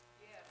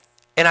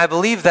 And I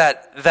believe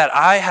that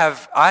I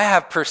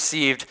have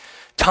perceived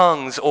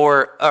tongues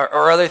or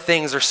other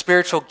things or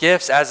spiritual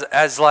gifts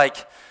as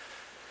like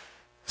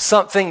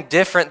something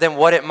different than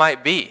what it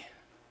might be.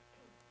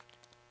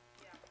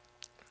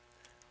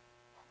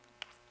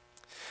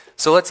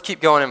 So let's keep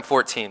going in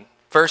 14.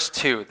 Verse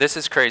 2. This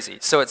is crazy.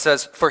 So it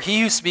says, "For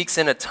he who speaks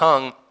in a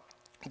tongue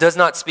does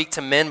not speak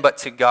to men but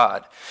to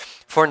God,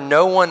 for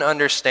no one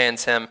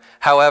understands him.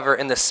 However,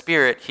 in the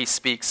Spirit he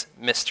speaks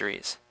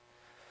mysteries."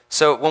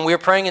 So when we're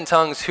praying in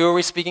tongues, who are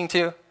we speaking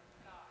to?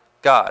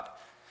 God.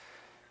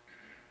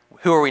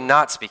 Who are we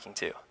not speaking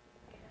to?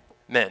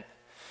 Men.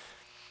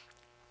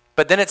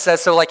 But then it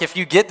says, so like if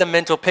you get the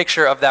mental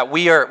picture of that,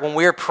 when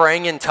we're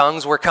praying in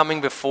tongues, we're coming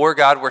before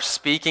God, we're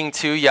speaking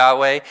to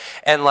Yahweh,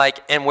 and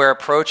we're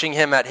approaching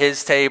him at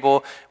his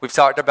table. We've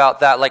talked about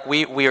that. Like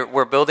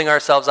we're building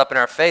ourselves up in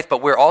our faith,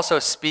 but we're also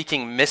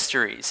speaking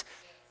mysteries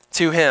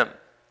to him.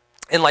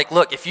 And like,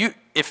 look, if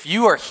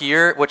you are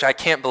here, which I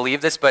can't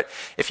believe this, but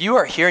if you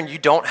are here and you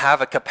don't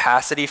have a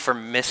capacity for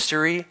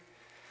mystery,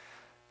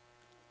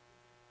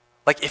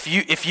 like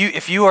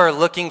if you are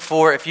looking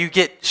for, if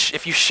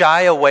you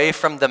shy away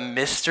from the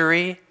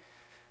mystery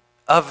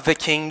of the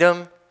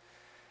kingdom,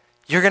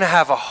 you're going to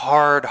have a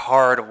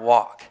hard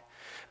walk.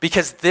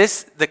 Because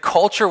the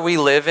culture we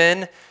live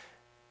in,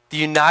 the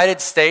United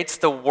States,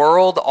 the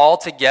world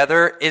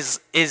altogether is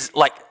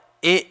like,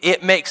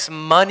 it makes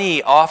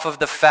money off of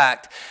the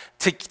fact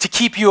to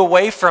keep you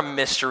away from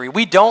mystery.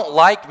 We don't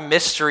like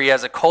mystery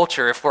as a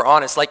culture, if we're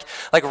honest. Like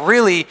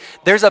really,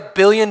 there's a $1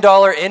 billion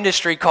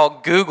industry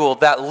called Google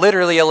that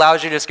literally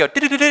allows you to just go,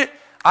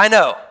 I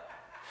know.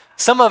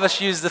 Some of us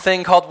use the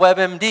thing called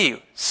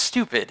WebMD.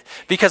 Stupid.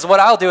 Because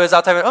what I'll do is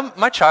I'll type,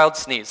 my child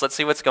sneezed. Let's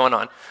see what's going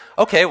on.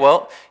 Okay,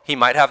 well, he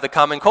might have the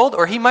common cold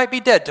or he might be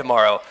dead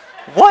tomorrow.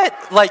 What?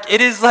 Like, it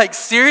is like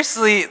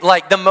seriously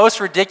like the most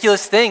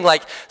ridiculous thing.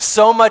 Like,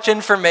 so much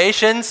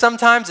information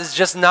sometimes is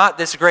just not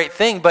this great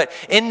thing. But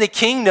in the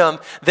kingdom,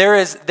 there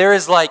is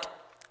a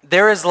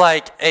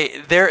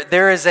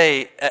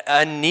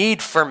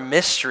need for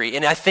mystery.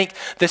 And I think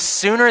the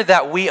sooner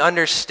that we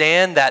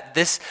understand that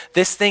this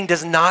thing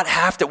does not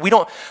have to, we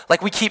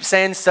keep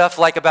saying stuff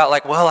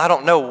about well, I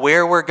don't know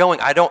where we're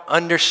going. I don't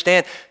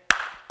understand.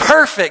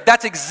 Perfect.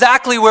 That's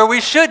exactly where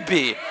we should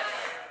be.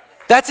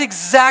 That's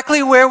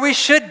exactly where we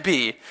should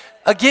be.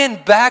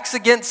 Again, backs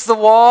against the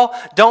wall,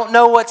 don't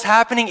know what's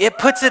happening. It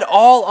puts it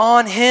all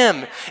on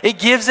him. It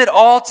gives it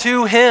all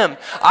to him.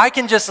 I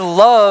can just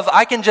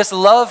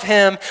love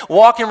him,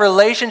 walk in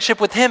relationship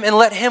with him, and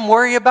let him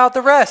worry about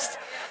the rest.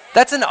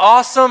 That's an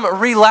awesome,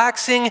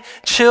 relaxing,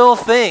 chill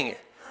thing.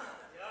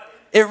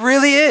 It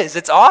really is.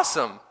 It's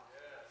awesome.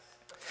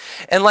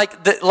 And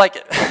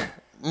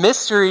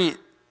mystery,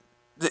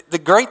 the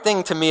great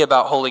thing to me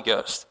about Holy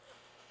Ghost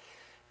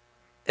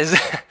is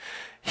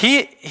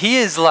he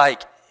is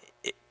like,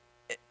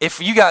 if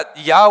you got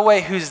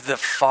Yahweh who's the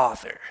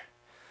Father,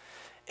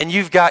 and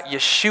you've got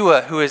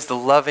Yeshua who is the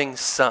loving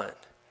Son,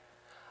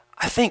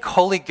 I think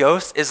Holy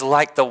Ghost is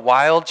like the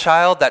wild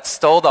child that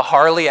stole the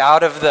Harley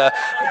out of the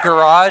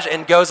garage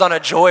and goes on a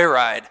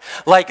joyride.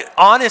 Like,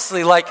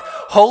 honestly, like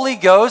Holy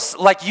Ghost,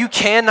 like you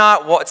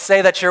cannot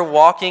say that you're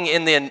walking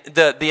in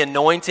the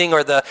anointing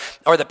or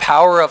the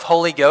power of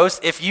Holy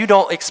Ghost if you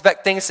don't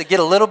expect things to get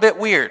a little bit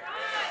weird.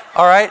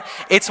 All right?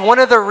 It's one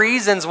of the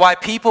reasons why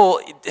people,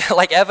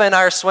 like Eva and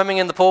I are swimming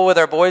in the pool with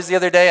our boys the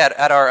other day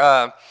at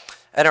our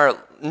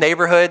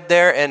neighborhood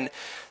there, and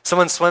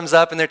someone swims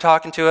up and they're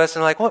talking to us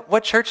and like,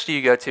 what church do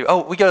you go to?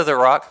 Oh, we go to the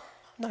Rock.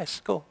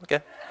 Nice, cool, okay.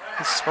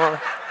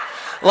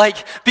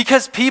 Like,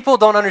 because people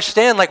don't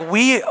understand, like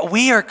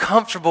we are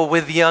comfortable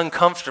with the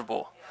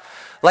uncomfortable.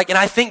 Like, and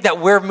I think that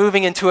we're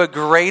moving into a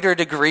greater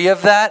degree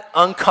of that,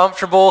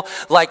 uncomfortable,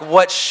 like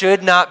what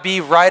should not be,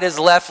 right is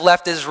left,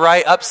 left is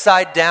right,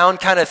 upside down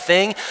kind of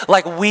thing.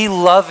 Like, we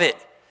love it.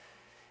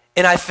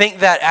 And I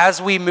think that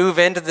as we move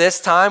into this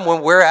time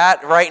when we're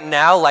at right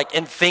now, like,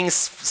 and things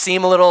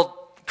seem a little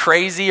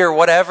crazy or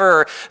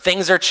whatever, or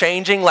things are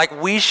changing,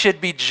 like, we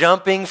should be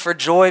jumping for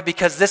joy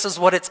because this is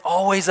what it's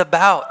always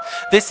about.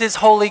 This is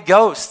Holy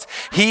Ghost.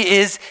 He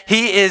is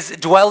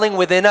dwelling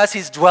within us.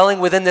 He's dwelling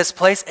within this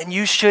place, and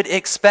you should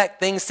expect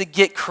things to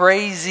get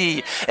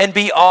crazy and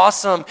be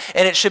awesome,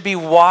 and it should be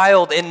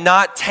wild and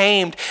not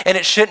tamed, and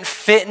it shouldn't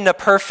fit in a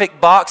perfect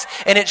box,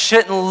 and it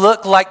shouldn't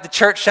look like the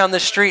church down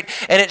the street,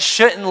 and it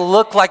shouldn't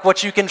look like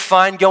what you can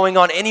find going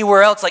on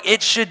anywhere else. Like,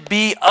 it should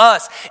be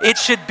us. It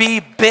should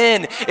be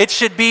Ben. It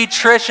should be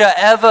Trisha,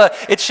 Eva.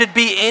 It should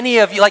be any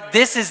of you. Like,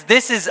 this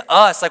is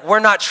us. Like, we're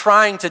not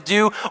trying to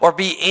do or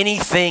be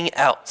anything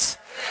else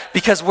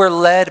because we're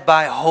led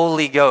by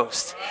Holy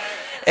Ghost.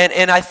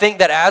 And I think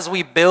that as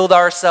we build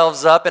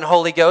ourselves up in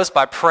Holy Ghost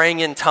by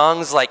praying in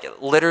tongues, like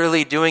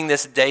literally doing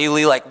this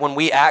daily, like when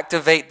we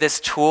activate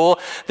this tool,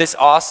 this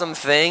awesome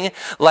thing,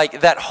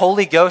 like that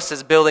Holy Ghost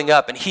is building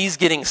up and he's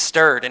getting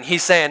stirred and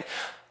he's saying,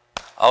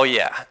 oh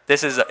yeah,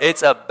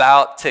 it's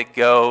about to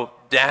go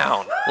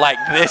down. Like,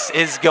 this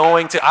is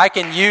going to, I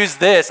can use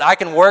this, I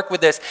can work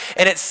with this.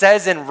 And it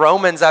says in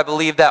Romans, I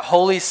believe, that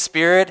Holy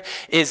Spirit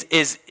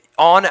is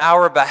on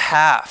our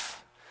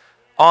behalf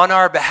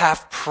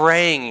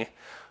praying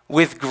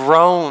with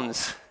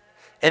groans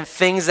and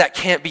things that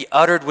can't be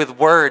uttered with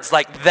words,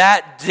 like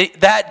that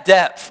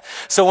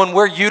depth. So when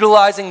we're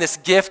utilizing this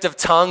gift of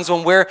tongues,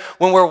 when we're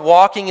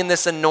walking in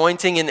this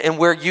anointing and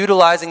we're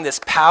utilizing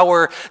this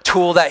power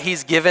tool that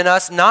he's given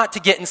us, not to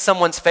get in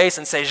someone's face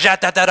and say,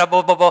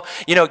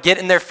 get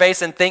in their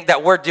face and think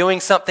that we're doing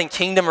something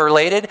kingdom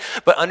related,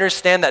 but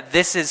understand that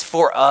this is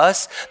for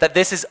us, that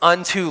this is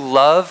unto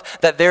love,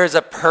 that there is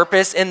a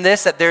purpose in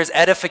this, that there's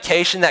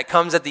edification that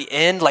comes at the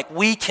end. Like,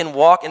 we can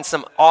walk in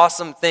some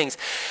awesome things.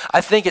 I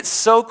think it's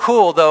so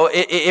cool, though.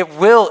 It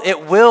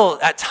will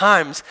at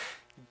times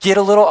get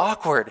a little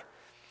awkward.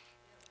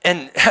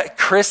 And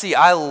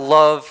I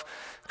love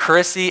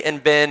Chrissy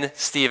and Ben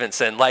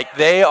Stevenson. Like,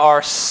 they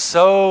are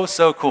so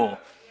cool.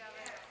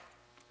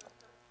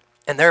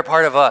 And they're a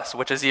part of us,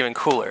 which is even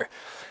cooler.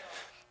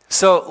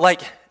 So,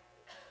 like,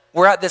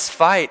 we're at this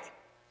fight,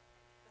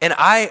 and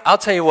I'll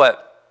tell you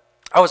what,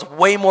 I was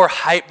way more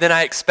hyped than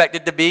I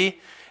expected to be,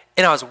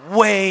 and I was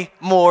way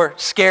more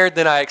scared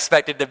than I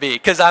expected to be,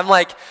 because I'm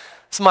like,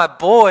 it's my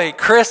boy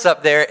Chris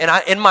up there, and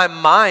in my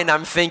mind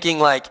I'm thinking,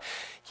 like,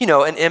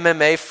 an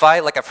MMA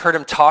fight, like I've heard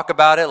him talk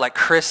about it, like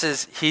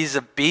he's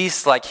a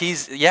beast, like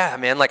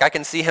like I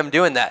can see him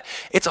doing that.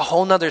 It's a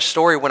whole nother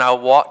story when I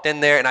walked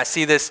in there and I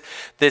see this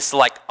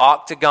like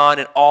octagon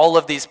and all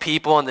of these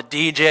people and the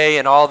DJ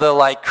and all the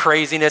like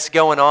craziness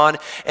going on,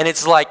 and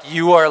it's like,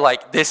 you are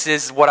like, this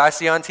is what I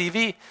see on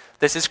TV.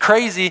 This is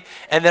crazy.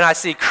 And then I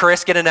see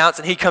Chris get announced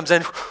and he comes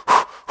in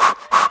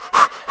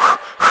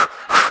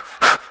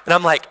and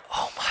I'm like,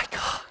 oh my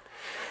God.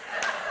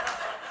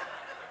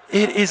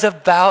 It is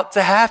about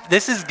to happen.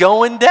 This is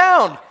going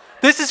down.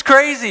 This is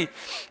crazy.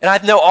 And I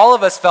know all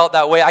of us felt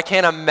that way. I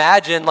can't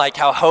imagine like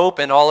how Hope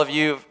and all of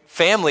you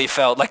family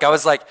felt. Like, I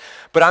was like,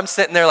 but I'm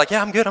sitting there like,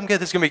 yeah, I'm good.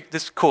 This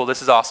is cool.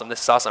 This is awesome.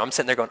 I'm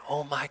sitting there going,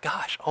 oh my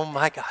gosh.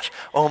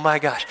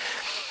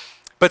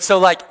 But so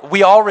like,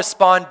 we all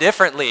respond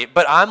differently,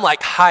 but I'm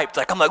like hyped.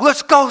 Like, I'm like,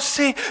 let's go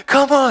see,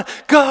 come on,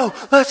 go,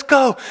 let's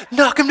go,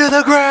 knock him to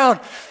the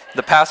ground.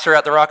 The pastor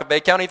at the Rock of Bay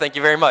County, thank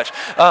you very much.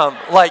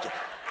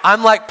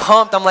 I'm like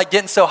pumped, I'm like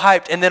getting so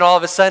hyped, and then all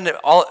of a sudden,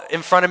 all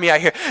in front of me, I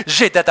hear, and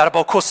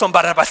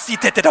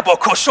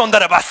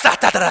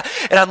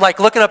I'm like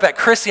looking up at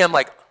Chrissy, I'm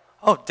like,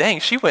 oh dang,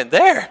 she went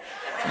there.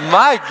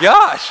 My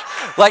gosh.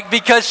 Like,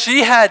 because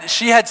she had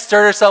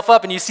stirred herself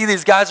up, and you see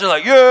these guys are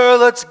like, yeah,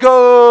 let's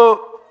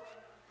go.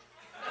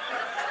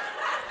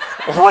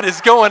 What is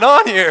going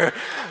on here?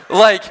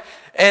 But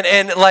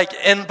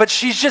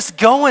she's just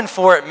going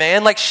for it,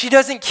 man. Like, she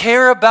doesn't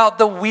care about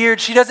the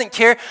weird. She doesn't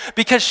care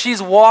because she's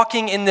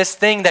walking in this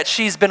thing that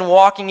she's been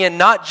walking in,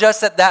 not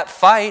just at that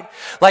fight.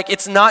 Like,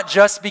 it's not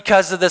just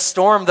because of the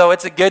storm, though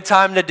it's a good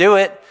time to do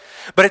it.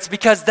 But it's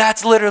because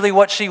that's literally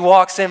what she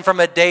walks in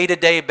from a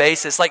day-to-day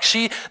basis. Like,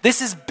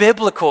 this is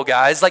biblical,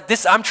 guys. Like,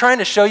 this, I'm trying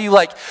to show you,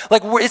 like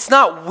it's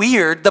not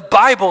weird. The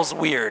Bible's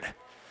weird.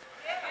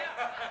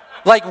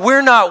 Like,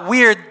 we're not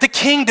weird. The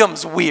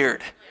kingdom's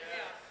weird.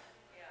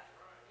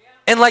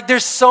 And like,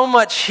 there's so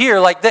much here,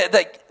 like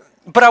that.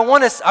 But I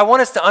want us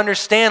to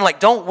understand, like,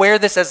 don't wear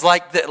this as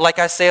like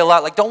I say a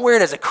lot, like, don't wear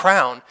it as a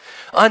crown.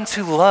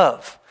 Unto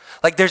love.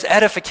 Like, there's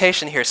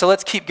edification here. So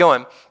let's keep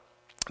going.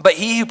 But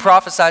he who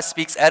prophesies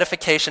speaks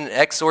edification and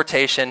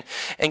exhortation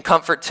and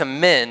comfort to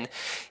men.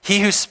 He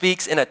who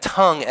speaks in a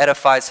tongue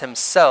edifies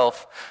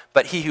himself,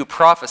 but he who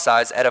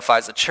prophesies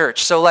edifies the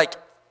church. So like,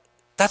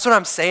 that's what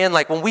I'm saying.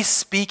 Like, when we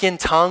speak in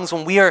tongues,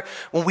 when we are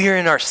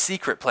in our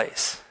secret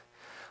place,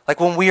 like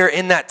when we are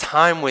in that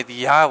time with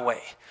Yahweh,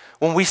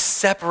 when we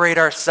separate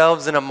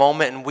ourselves in a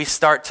moment and we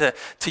start to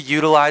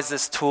utilize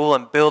this tool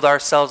and build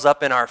ourselves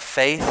up in our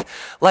faith,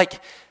 like,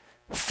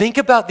 think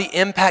about the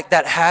impact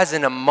that has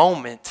in a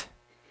moment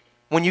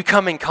when you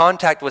come in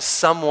contact with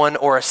someone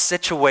or a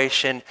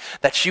situation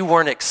that you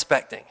weren't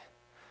expecting.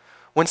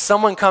 When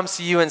someone comes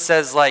to you and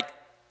says, like,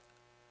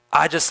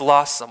 I just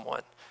lost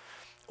someone,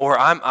 or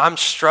I'm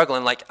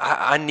struggling, like,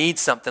 I need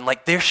something.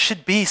 Like, there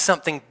should be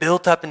something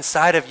built up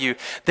inside of you.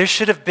 There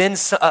should have been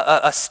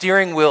a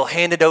steering wheel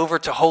handed over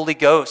to Holy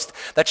Ghost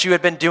that you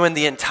had been doing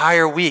the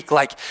entire week,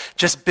 like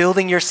just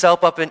building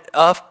yourself up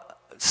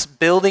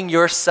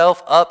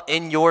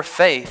in your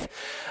faith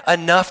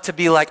enough to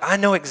be like, I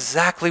know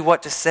exactly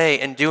what to say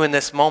and do in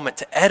this moment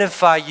to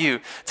edify you,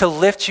 to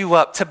lift you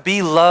up, to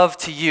be love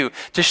to you,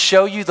 to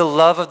show you the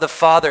love of the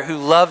Father who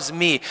loves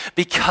me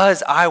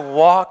because I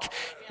walk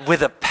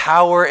with the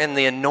power and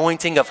the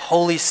anointing of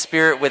Holy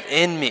Spirit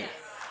within me.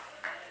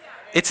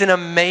 It's an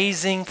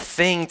amazing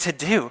thing to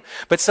do.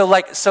 But so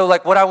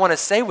what I want to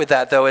say with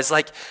that though is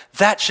like,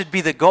 that should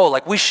be the goal.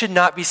 Like, we should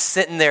not be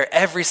sitting there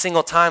every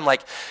single time,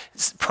 like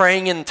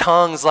praying in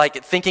tongues,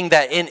 like thinking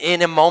that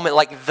in a moment,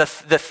 like the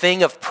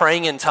thing of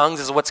praying in tongues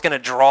is what's going to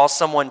draw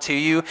someone to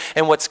you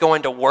and what's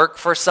going to work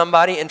for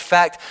somebody. In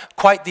fact,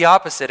 quite the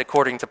opposite,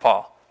 according to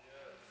Paul.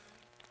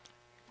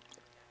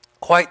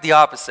 Quite the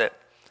opposite.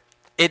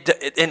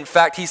 In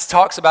fact, he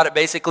talks about it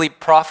basically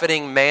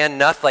profiting man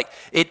nothing. Like,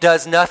 it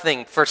does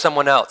nothing for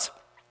someone else.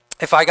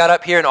 If I got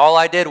up here and all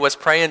I did was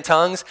pray in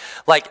tongues,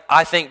 like,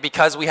 I think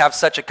because we have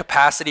such a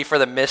capacity for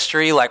the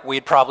mystery, like,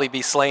 we'd probably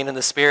be slain in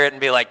the Spirit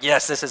and be like,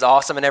 yes, this is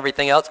awesome and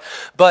everything else.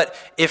 But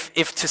if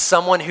to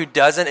someone who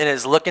doesn't and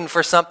is looking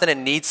for something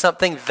and needs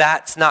something,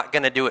 that's not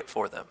going to do it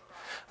for them.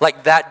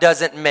 Like, that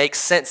doesn't make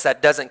sense.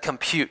 That doesn't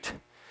compute.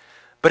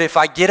 But if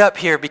I get up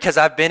here because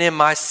I've been in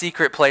my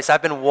secret place,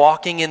 I've been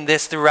walking in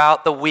this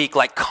throughout the week,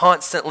 like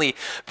constantly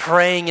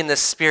praying in the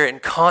Spirit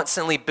and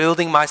constantly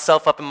building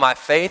myself up in my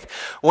faith,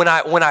 when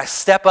I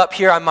step up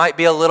here, I might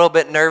be a little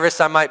bit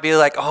nervous. I might be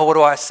like, oh, what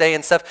do I say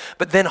and stuff?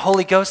 But then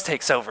Holy Ghost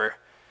takes over.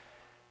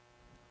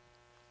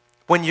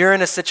 When you're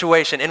in a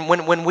situation, and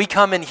when we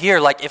come in here,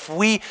 like, if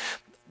we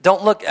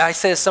don't look, I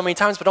say this so many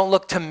times, but don't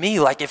look to me.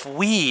 Like, if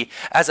we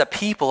as a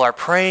people are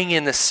praying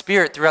in the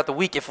Spirit throughout the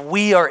week, if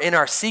we are in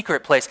our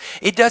secret place,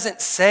 it doesn't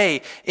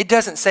say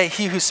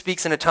he who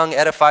speaks in a tongue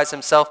edifies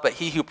himself, but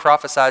he who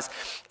prophesies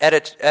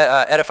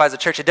edifies the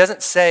church. It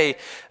doesn't say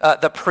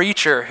the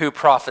preacher who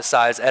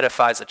prophesies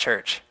edifies the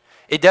church.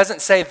 It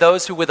doesn't say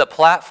those who with a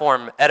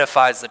platform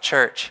edifies the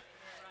church,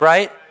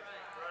 right?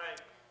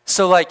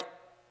 So like,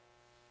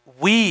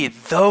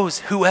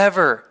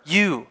 whoever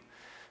you,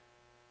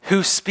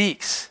 who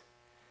speaks,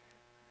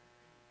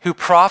 who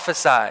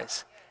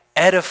prophesies,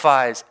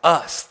 edifies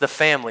us, the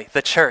family,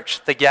 the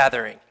church, the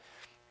gathering.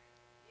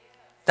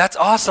 That's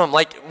awesome.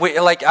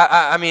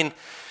 I mean,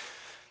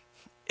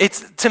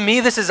 to me,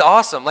 this is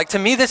awesome. Like, to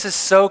me, this is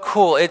so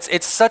cool.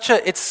 It's such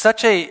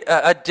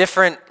a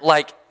different,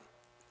 like,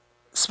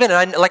 spin.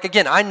 And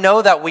I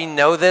know that we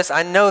know this.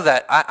 I know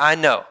that I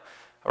know,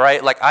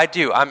 right? Like, I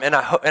do.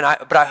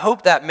 But I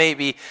hope that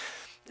maybe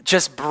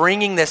just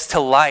bringing this to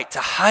light, to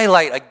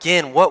highlight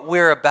again what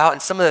we're about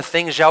and some of the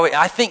things Yahweh,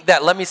 I think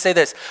that, let me say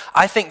this,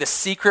 I think the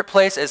secret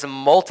place is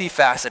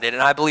multifaceted,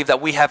 and I believe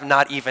that we have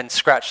not even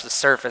scratched the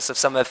surface of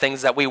some of the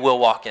things that we will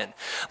walk in.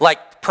 Like,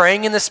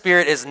 praying in the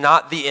Spirit is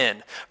not the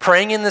end.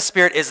 Praying in the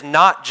Spirit is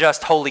not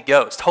just Holy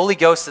Ghost. Holy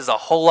Ghost is a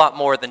whole lot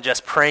more than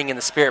just praying in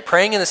the Spirit.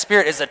 Praying in the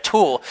Spirit is a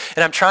tool,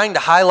 and I'm trying to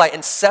highlight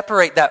and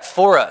separate that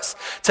for us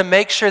to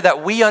make sure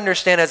that we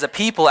understand as a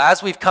people,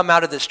 as we've come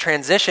out of this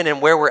transition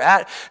and where we're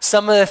at,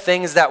 some of the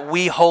things that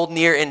we hold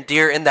near and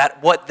dear and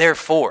that what they're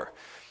for.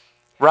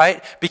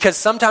 Right? Because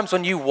sometimes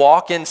when you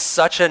walk in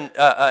such a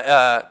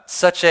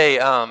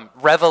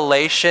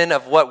revelation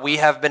of what we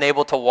have been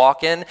able to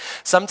walk in,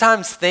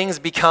 sometimes things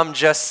become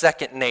just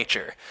second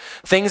nature.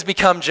 Things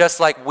become just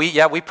like,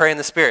 we pray in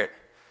the Spirit.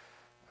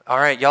 All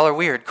right, y'all are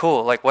weird,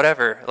 cool, like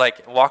whatever,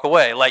 like walk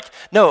away. Like,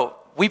 no,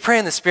 we pray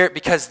in the Spirit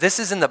because this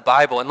is in the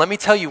Bible, and let me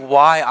tell you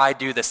why I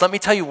do this. Let me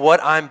tell you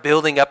what I'm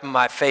building up in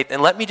my faith,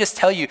 and let me just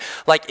tell you,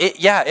 like,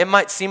 it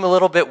might seem a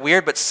little bit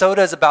weird, but so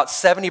does about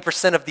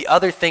 70% of the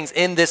other things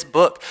in this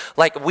book.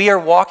 Like, we are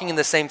walking in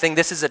the same thing.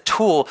 This is a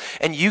tool,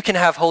 and you can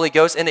have Holy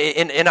Ghost, and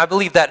I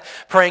believe that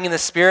praying in the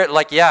Spirit,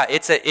 like, yeah,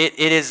 it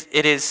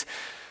is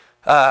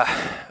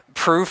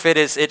proof.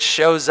 It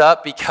shows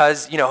up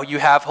because, you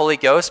have Holy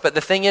Ghost. But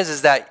the thing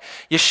is that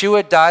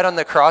Yeshua died on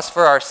the cross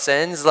for our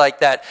sins, like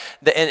that,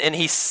 and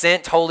he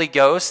sent Holy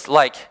Ghost,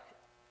 like,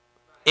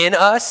 in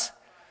us.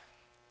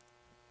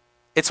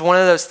 It's one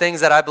of those things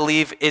that I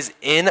believe is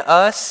in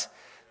us,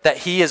 that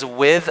he is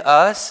with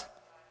us.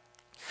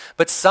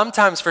 But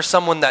sometimes for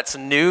someone that's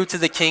new to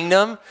the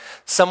kingdom,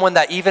 someone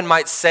that even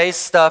might say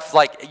stuff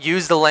like,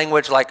 use the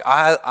language like,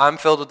 I'm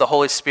filled with the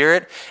Holy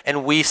Spirit,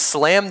 and we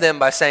slam them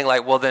by saying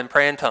like, well then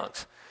pray in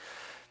tongues.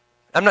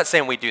 I'm not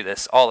saying we do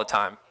this all the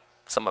time.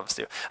 Some of us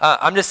do.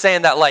 I'm just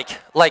saying that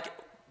like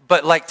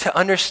but like to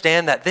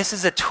understand that this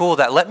is a tool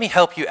that let me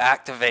help you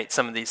activate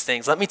some of these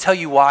things. Let me tell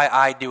you why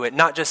I do it.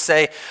 Not just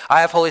say,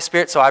 I have Holy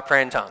Spirit, so I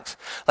pray in tongues.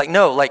 Like,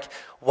 no, like,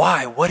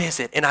 why? What is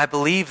it? And I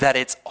believe that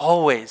it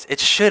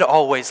should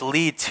always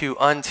lead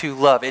unto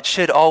love. It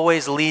should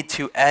always lead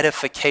to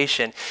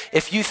edification.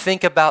 If you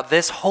think about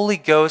this, Holy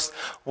Ghost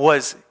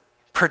was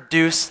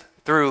produced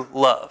through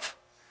love.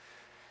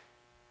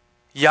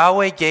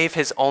 Yahweh gave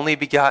his only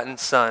begotten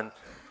Son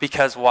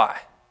because why?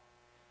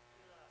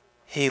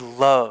 He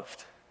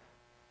loved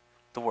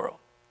the world,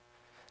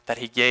 that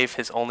he gave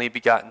his only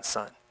begotten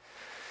Son.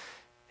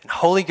 And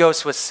Holy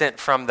Ghost was sent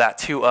from that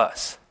to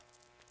us.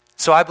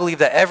 So I believe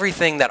that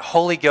everything that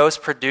Holy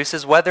Ghost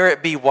produces, whether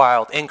it be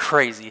wild and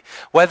crazy,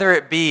 whether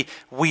it be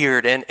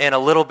weird and a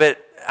little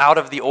bit out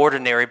of the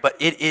ordinary, but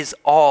it is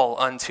all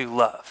unto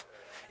love.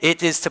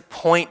 It is to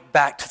point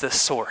back to the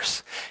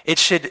source. It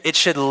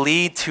should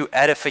lead to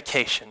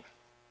edification.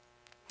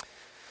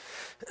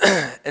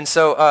 And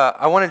so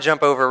I want to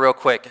jump over real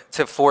quick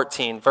to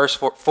 14, verse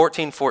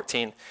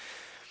 14.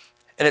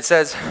 And it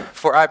says,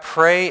 "For I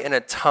pray in a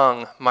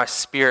tongue, my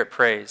spirit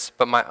prays,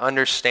 but my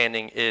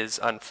understanding is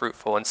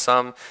unfruitful." And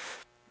some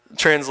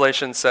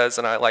translation says,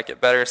 and I like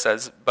it better,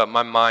 says, "But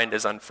my mind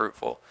is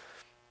unfruitful."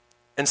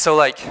 And so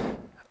like,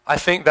 I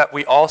think that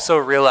we also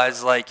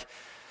realize like,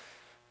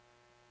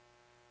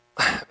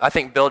 I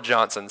think Bill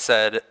Johnson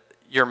said,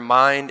 "Your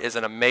mind is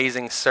an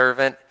amazing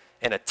servant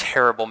and a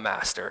terrible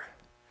master."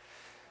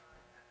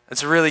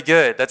 That's really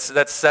good.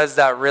 That says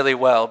that really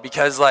well,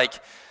 because like,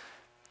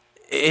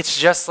 it's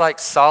just like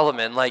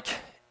Solomon, like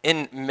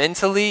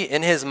mentally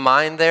in his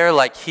mind there,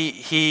 like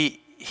he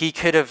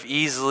could have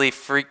easily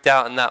freaked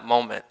out in that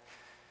moment,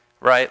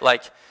 right?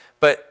 Like,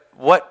 but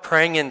what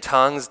praying in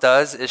tongues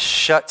does is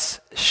shuts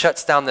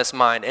down this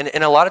mind.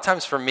 And a lot of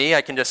times for me,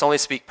 I can just only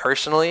speak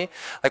personally.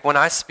 Like when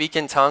I speak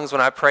in tongues,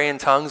 when I pray in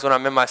tongues, when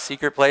I'm in my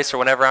secret place, or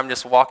whenever I'm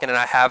just walking and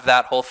I have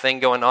that whole thing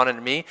going on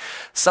in me,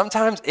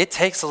 sometimes it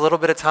takes a little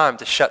bit of time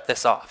to shut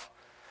this off.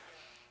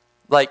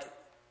 Like,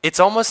 it's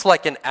almost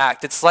like an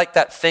act. It's like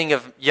that thing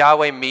of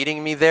Yahweh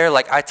meeting me there.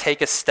 Like I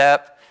take a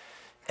step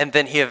and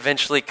then he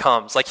eventually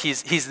comes. Like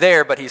he's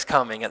there, but he's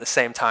coming at the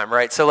same time,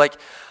 right? So like,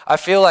 I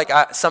feel like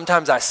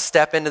sometimes I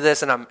step into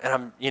this and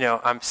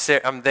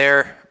I'm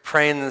there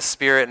praying in the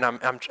Spirit,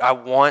 and I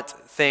want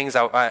things,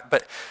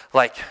 but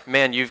like,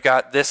 man, you've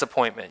got this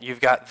appointment, you've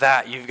got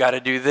that, you've got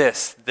to do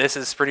this. This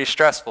is pretty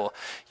stressful.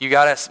 You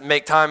got to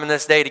make time in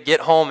this day to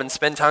get home and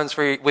spend time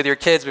with your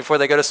kids before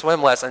they go to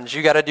swim lessons.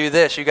 You got to do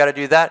this, you got to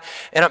do that.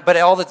 But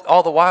all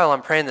the while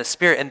I'm praying in the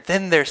Spirit, and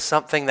then there's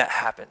something that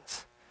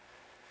happens.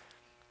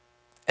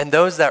 And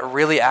those that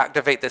really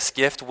activate this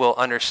gift will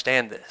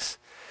understand this.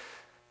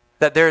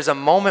 That there's a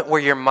moment where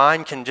your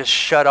mind can just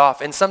shut off.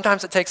 And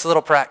sometimes it takes a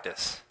little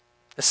practice,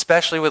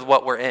 especially with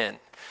what we're in.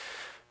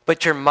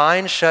 But your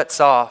mind shuts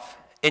off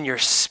and your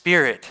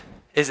spirit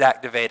is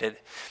activated.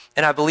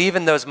 And I believe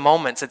in those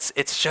moments,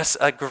 it's just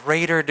a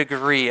greater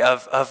degree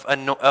of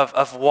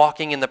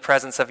walking in the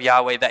presence of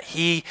Yahweh, that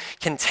he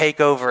can take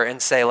over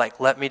and say, like,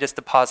 let me just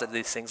deposit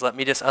these things. Let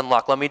me just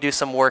unlock. Let me do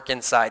some work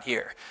inside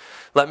here.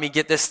 Let me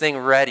get this thing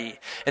ready.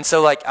 And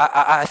so like,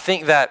 I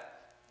think that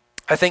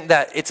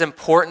it's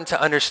important to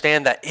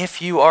understand that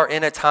if you are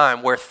in a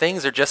time where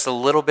things are just a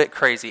little bit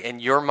crazy and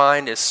your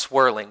mind is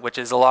swirling, which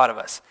is a lot of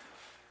us,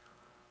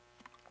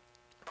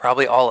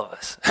 probably all of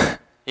us,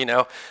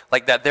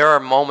 like that there are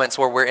moments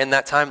where we're in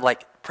that time,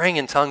 like praying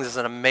in tongues is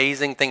an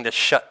amazing thing to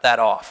shut that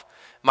off.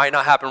 Might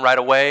not happen right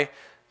away,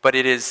 but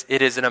it is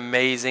an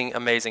amazing,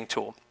 amazing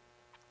tool.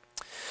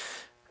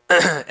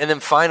 And then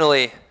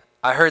finally,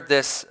 I heard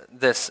this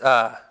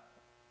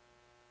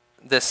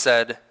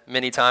said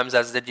many times,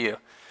 as did you.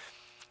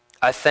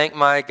 I thank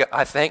my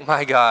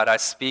God I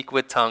speak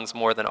with tongues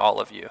more than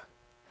all of you.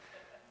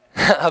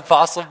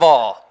 Apostle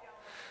Paul,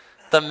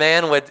 the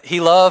man he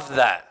loved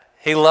that.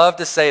 He loved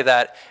to say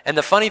that. And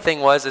the funny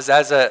thing was, is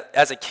as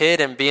a kid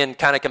and being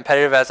kind of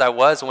competitive as I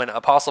was, when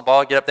Apostle Paul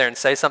would get up there and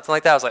say something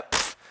like that, I was like,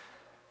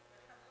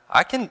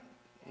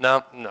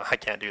 no, I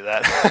can't do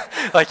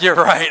that. Like, you're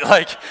right.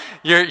 Like,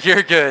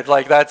 you're good.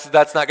 Like, that's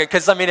not good.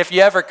 Because, I mean, if you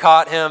ever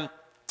caught him,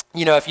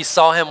 if you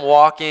saw him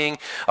walking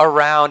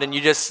around and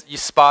you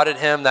spotted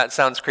him, that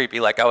sounds creepy,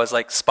 like I was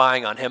like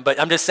spying on him. But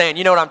I'm just saying,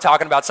 you know what I'm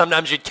talking about.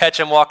 Sometimes you'd catch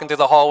him walking through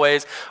the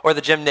hallways or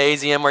the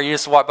gymnasium, or you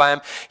just walk by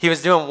him. He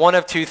was doing one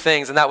of two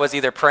things, and that was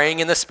either praying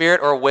in the Spirit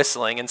or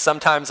whistling, and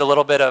sometimes a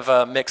little bit of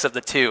a mix of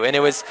the two. And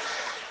it was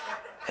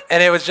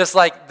just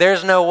like,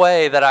 there's no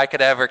way that I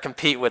could ever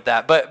compete with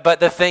that. But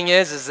the thing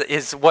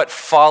is what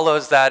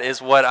follows that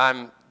is what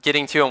I'm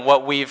getting to, and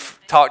what we've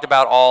talked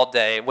about all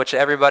day, which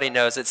everybody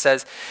knows. It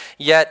says,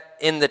 "Yet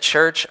in the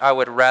church I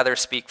would rather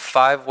speak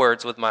 5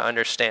 words with my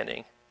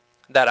understanding,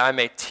 that I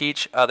may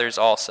teach others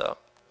also,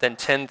 than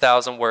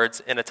 10,000 words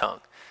in a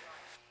tongue."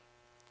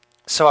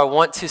 So I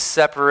want to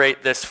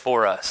separate this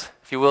for us.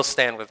 If you will,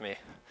 stand with me.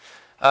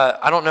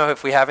 I don't know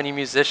if we have any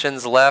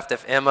musicians left.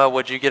 If Emma,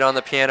 would you get on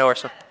the piano or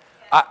something?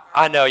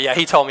 I know, yeah,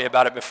 he told me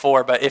about it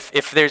before, but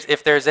if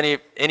there's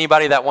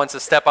anybody that wants to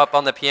step up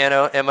on the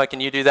piano, Emma,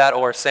 can you do that,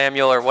 or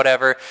Samuel, or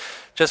whatever,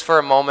 just for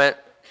a moment?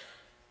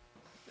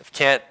 If you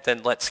can't,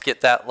 then let's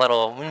get that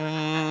little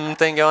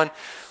thing going.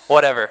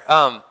 Whatever.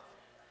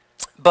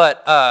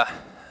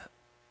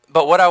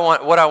 But what I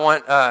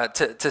want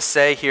to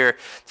say here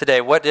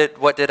today, what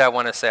did I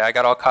want to say? I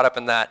got all caught up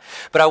in that.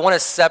 But I want to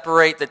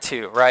separate the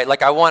two, right?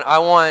 Like I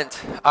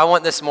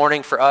want this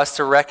morning for us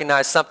to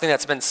recognize something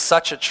that's been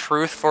such a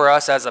truth for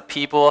us as a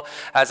people,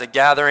 as a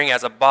gathering,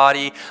 as a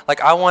body.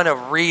 Like I want to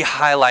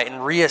re-highlight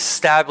and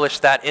reestablish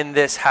that in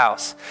this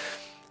house.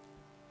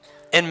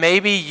 And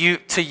maybe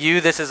to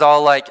you, this is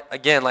all like,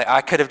 again, like I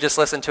could have just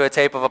listened to a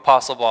tape of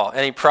Apostle Paul,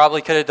 and he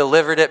probably could have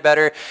delivered it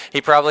better. He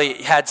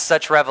probably had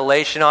such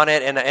revelation on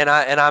it, and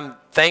I'm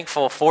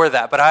thankful for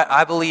that. But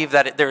I believe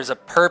that there's a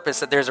purpose,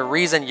 that there's a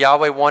reason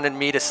Yahweh wanted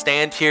me to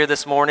stand here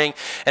this morning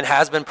and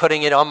has been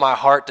putting it on my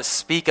heart to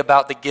speak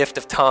about the gift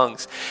of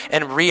tongues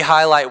and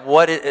re-highlight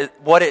what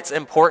its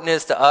importance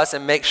is to us,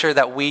 and make sure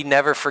that we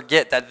never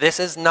forget that this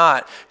is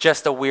not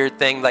just a weird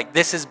thing. Like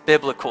this is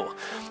biblical.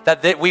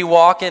 That we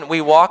walk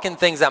in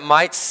things that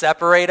might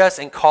separate us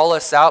and call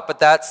us out, but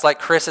that's like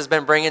Chris has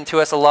been bringing to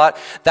us a lot.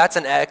 That's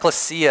an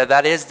ecclesia.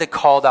 That is the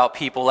called out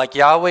people. Like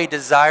Yahweh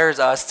desires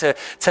us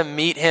to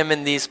meet him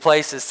in these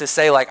places, to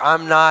say like,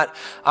 I'm not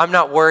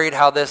worried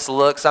how this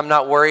looks. I'm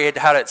not worried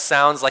how it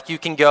sounds. Like you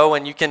can go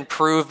and you can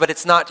prove, but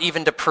it's not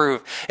even to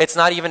prove. It's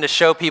not even to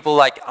show people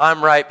like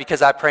I'm right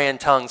because I pray in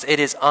tongues. It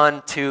is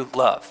unto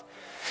love.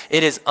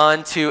 It is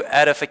unto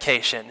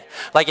edification.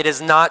 Like it is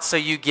not so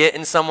you get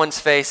in someone's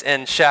face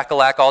and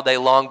shakalak all day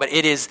long, but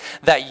it is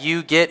that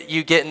you get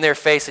in their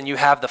face and you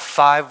have the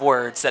 5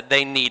 words that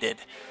they needed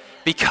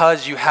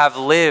because you have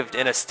lived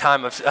in a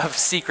time of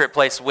secret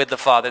place with the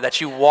Father,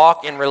 that you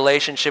walk in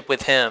relationship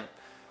with him.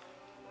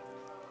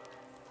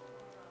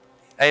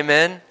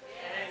 Amen?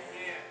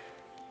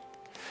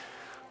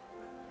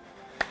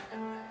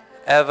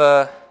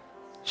 Eva,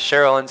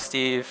 Cheryl, and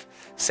Steve,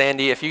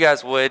 Sandy, if you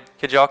guys would,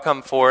 could y'all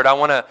come forward? I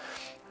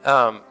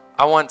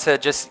want to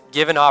just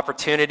give an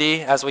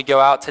opportunity as we go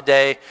out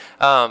today.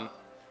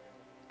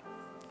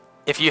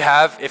 If you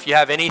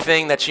have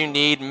anything that you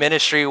need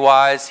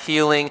ministry-wise,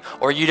 healing,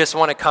 or you just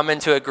want to come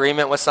into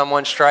agreement with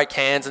someone, strike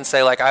hands and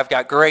say like, I've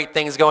got great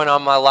things going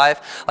on in my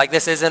life. Like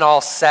this isn't all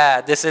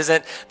sad. This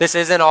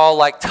isn't all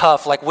like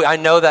tough. Like I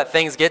know that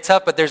things get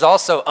tough, but there's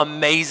also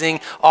amazing,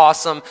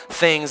 awesome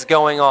things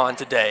going on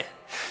today.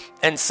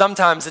 And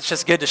sometimes it's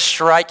just good to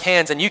strike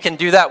hands, and you can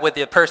do that with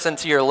the person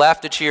to your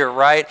left or to your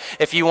right.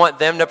 If you want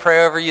them to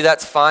pray over you,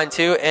 that's fine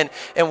too, and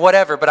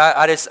whatever. But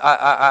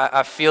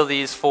I feel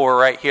these 4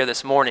 right here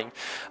this morning.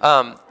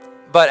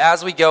 But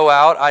as we go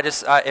out,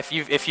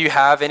 if you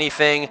have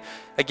anything,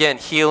 again,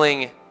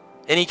 healing,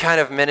 any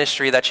kind of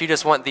ministry that you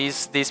just want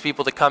these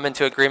people to come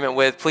into agreement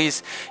with,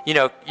 please,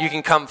 you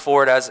can come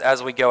forward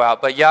as we go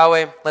out. But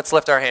Yahweh, let's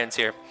lift our hands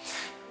here.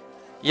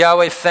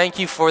 Yahweh, thank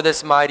you for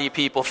this mighty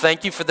people.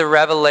 Thank you for the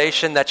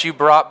revelation that you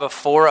brought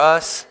before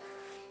us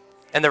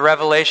and the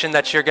revelation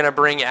that you're going to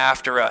bring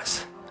after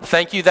us.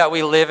 Thank you that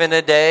we live in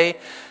a day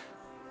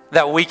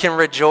that we can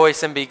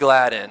rejoice and be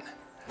glad in.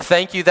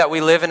 Thank you that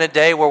we live in a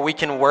day where we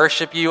can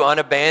worship you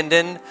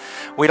unabandoned.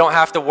 We don't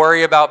have to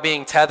worry about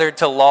being tethered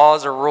to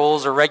laws or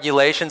rules or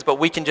regulations, but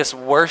we can just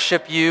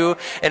worship you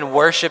and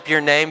worship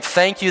your name.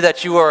 Thank you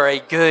that you are a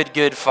good,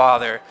 good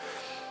Father.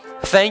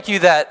 Thank you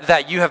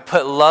that you have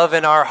put love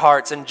in our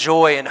hearts and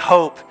joy and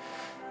hope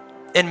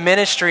in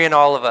ministry in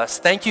all of us.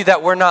 Thank you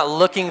that we're not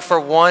looking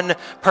for one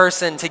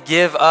person to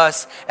give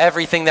us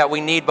everything that we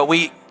need, but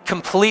we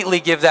completely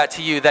give that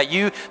to you, that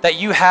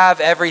you have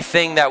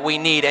everything that we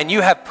need, and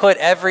you have put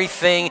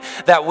everything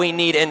that we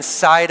need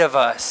inside of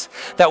us,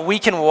 that we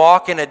can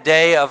walk in a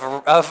day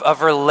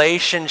of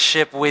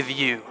relationship with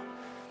you.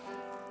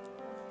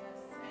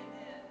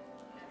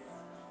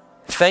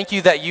 Thank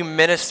you that you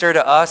minister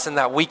to us and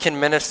that we can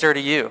minister to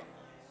you.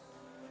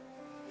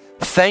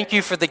 Thank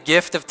you for the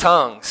gift of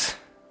tongues.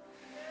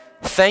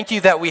 Thank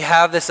you that we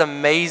have this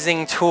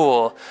amazing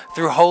tool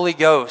through Holy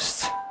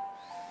Ghost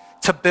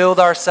to build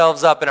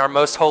ourselves up in our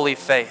most holy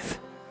faith.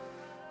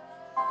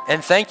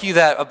 And thank you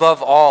that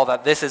above all,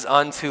 that this is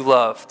unto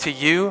love, to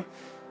you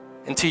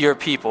and to your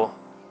people.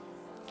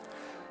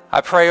 I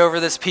pray over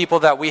this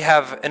people that we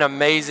have an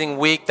amazing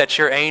week, that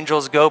your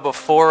angels go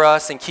before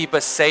us and keep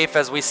us safe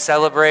as we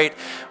celebrate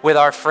with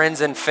our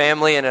friends and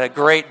family, and a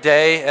great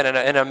day and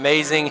an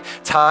amazing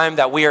time,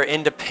 that we are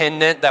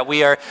independent, that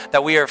we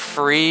are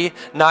free,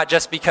 not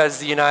just because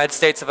the United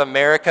States of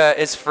America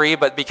is free,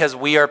 but because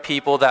we are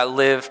people that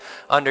live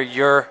under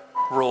your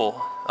rule,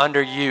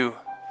 under you,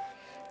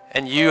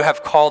 and you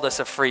have called us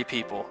a free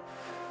people.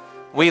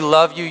 We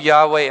love you,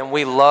 Yahweh, and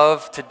we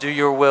love to do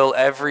your will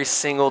every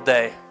single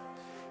day.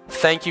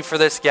 Thank you for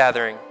this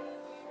gathering.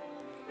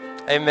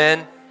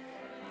 Amen.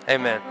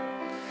 Amen.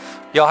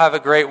 Y'all have a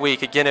great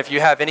week. Again, if you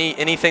have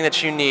anything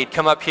that you need,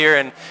 come up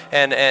here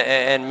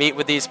and meet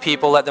with these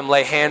people. Let them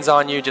lay hands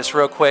on you just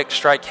real quick.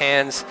 Strike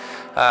hands.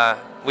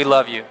 We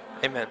love you.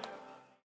 Amen.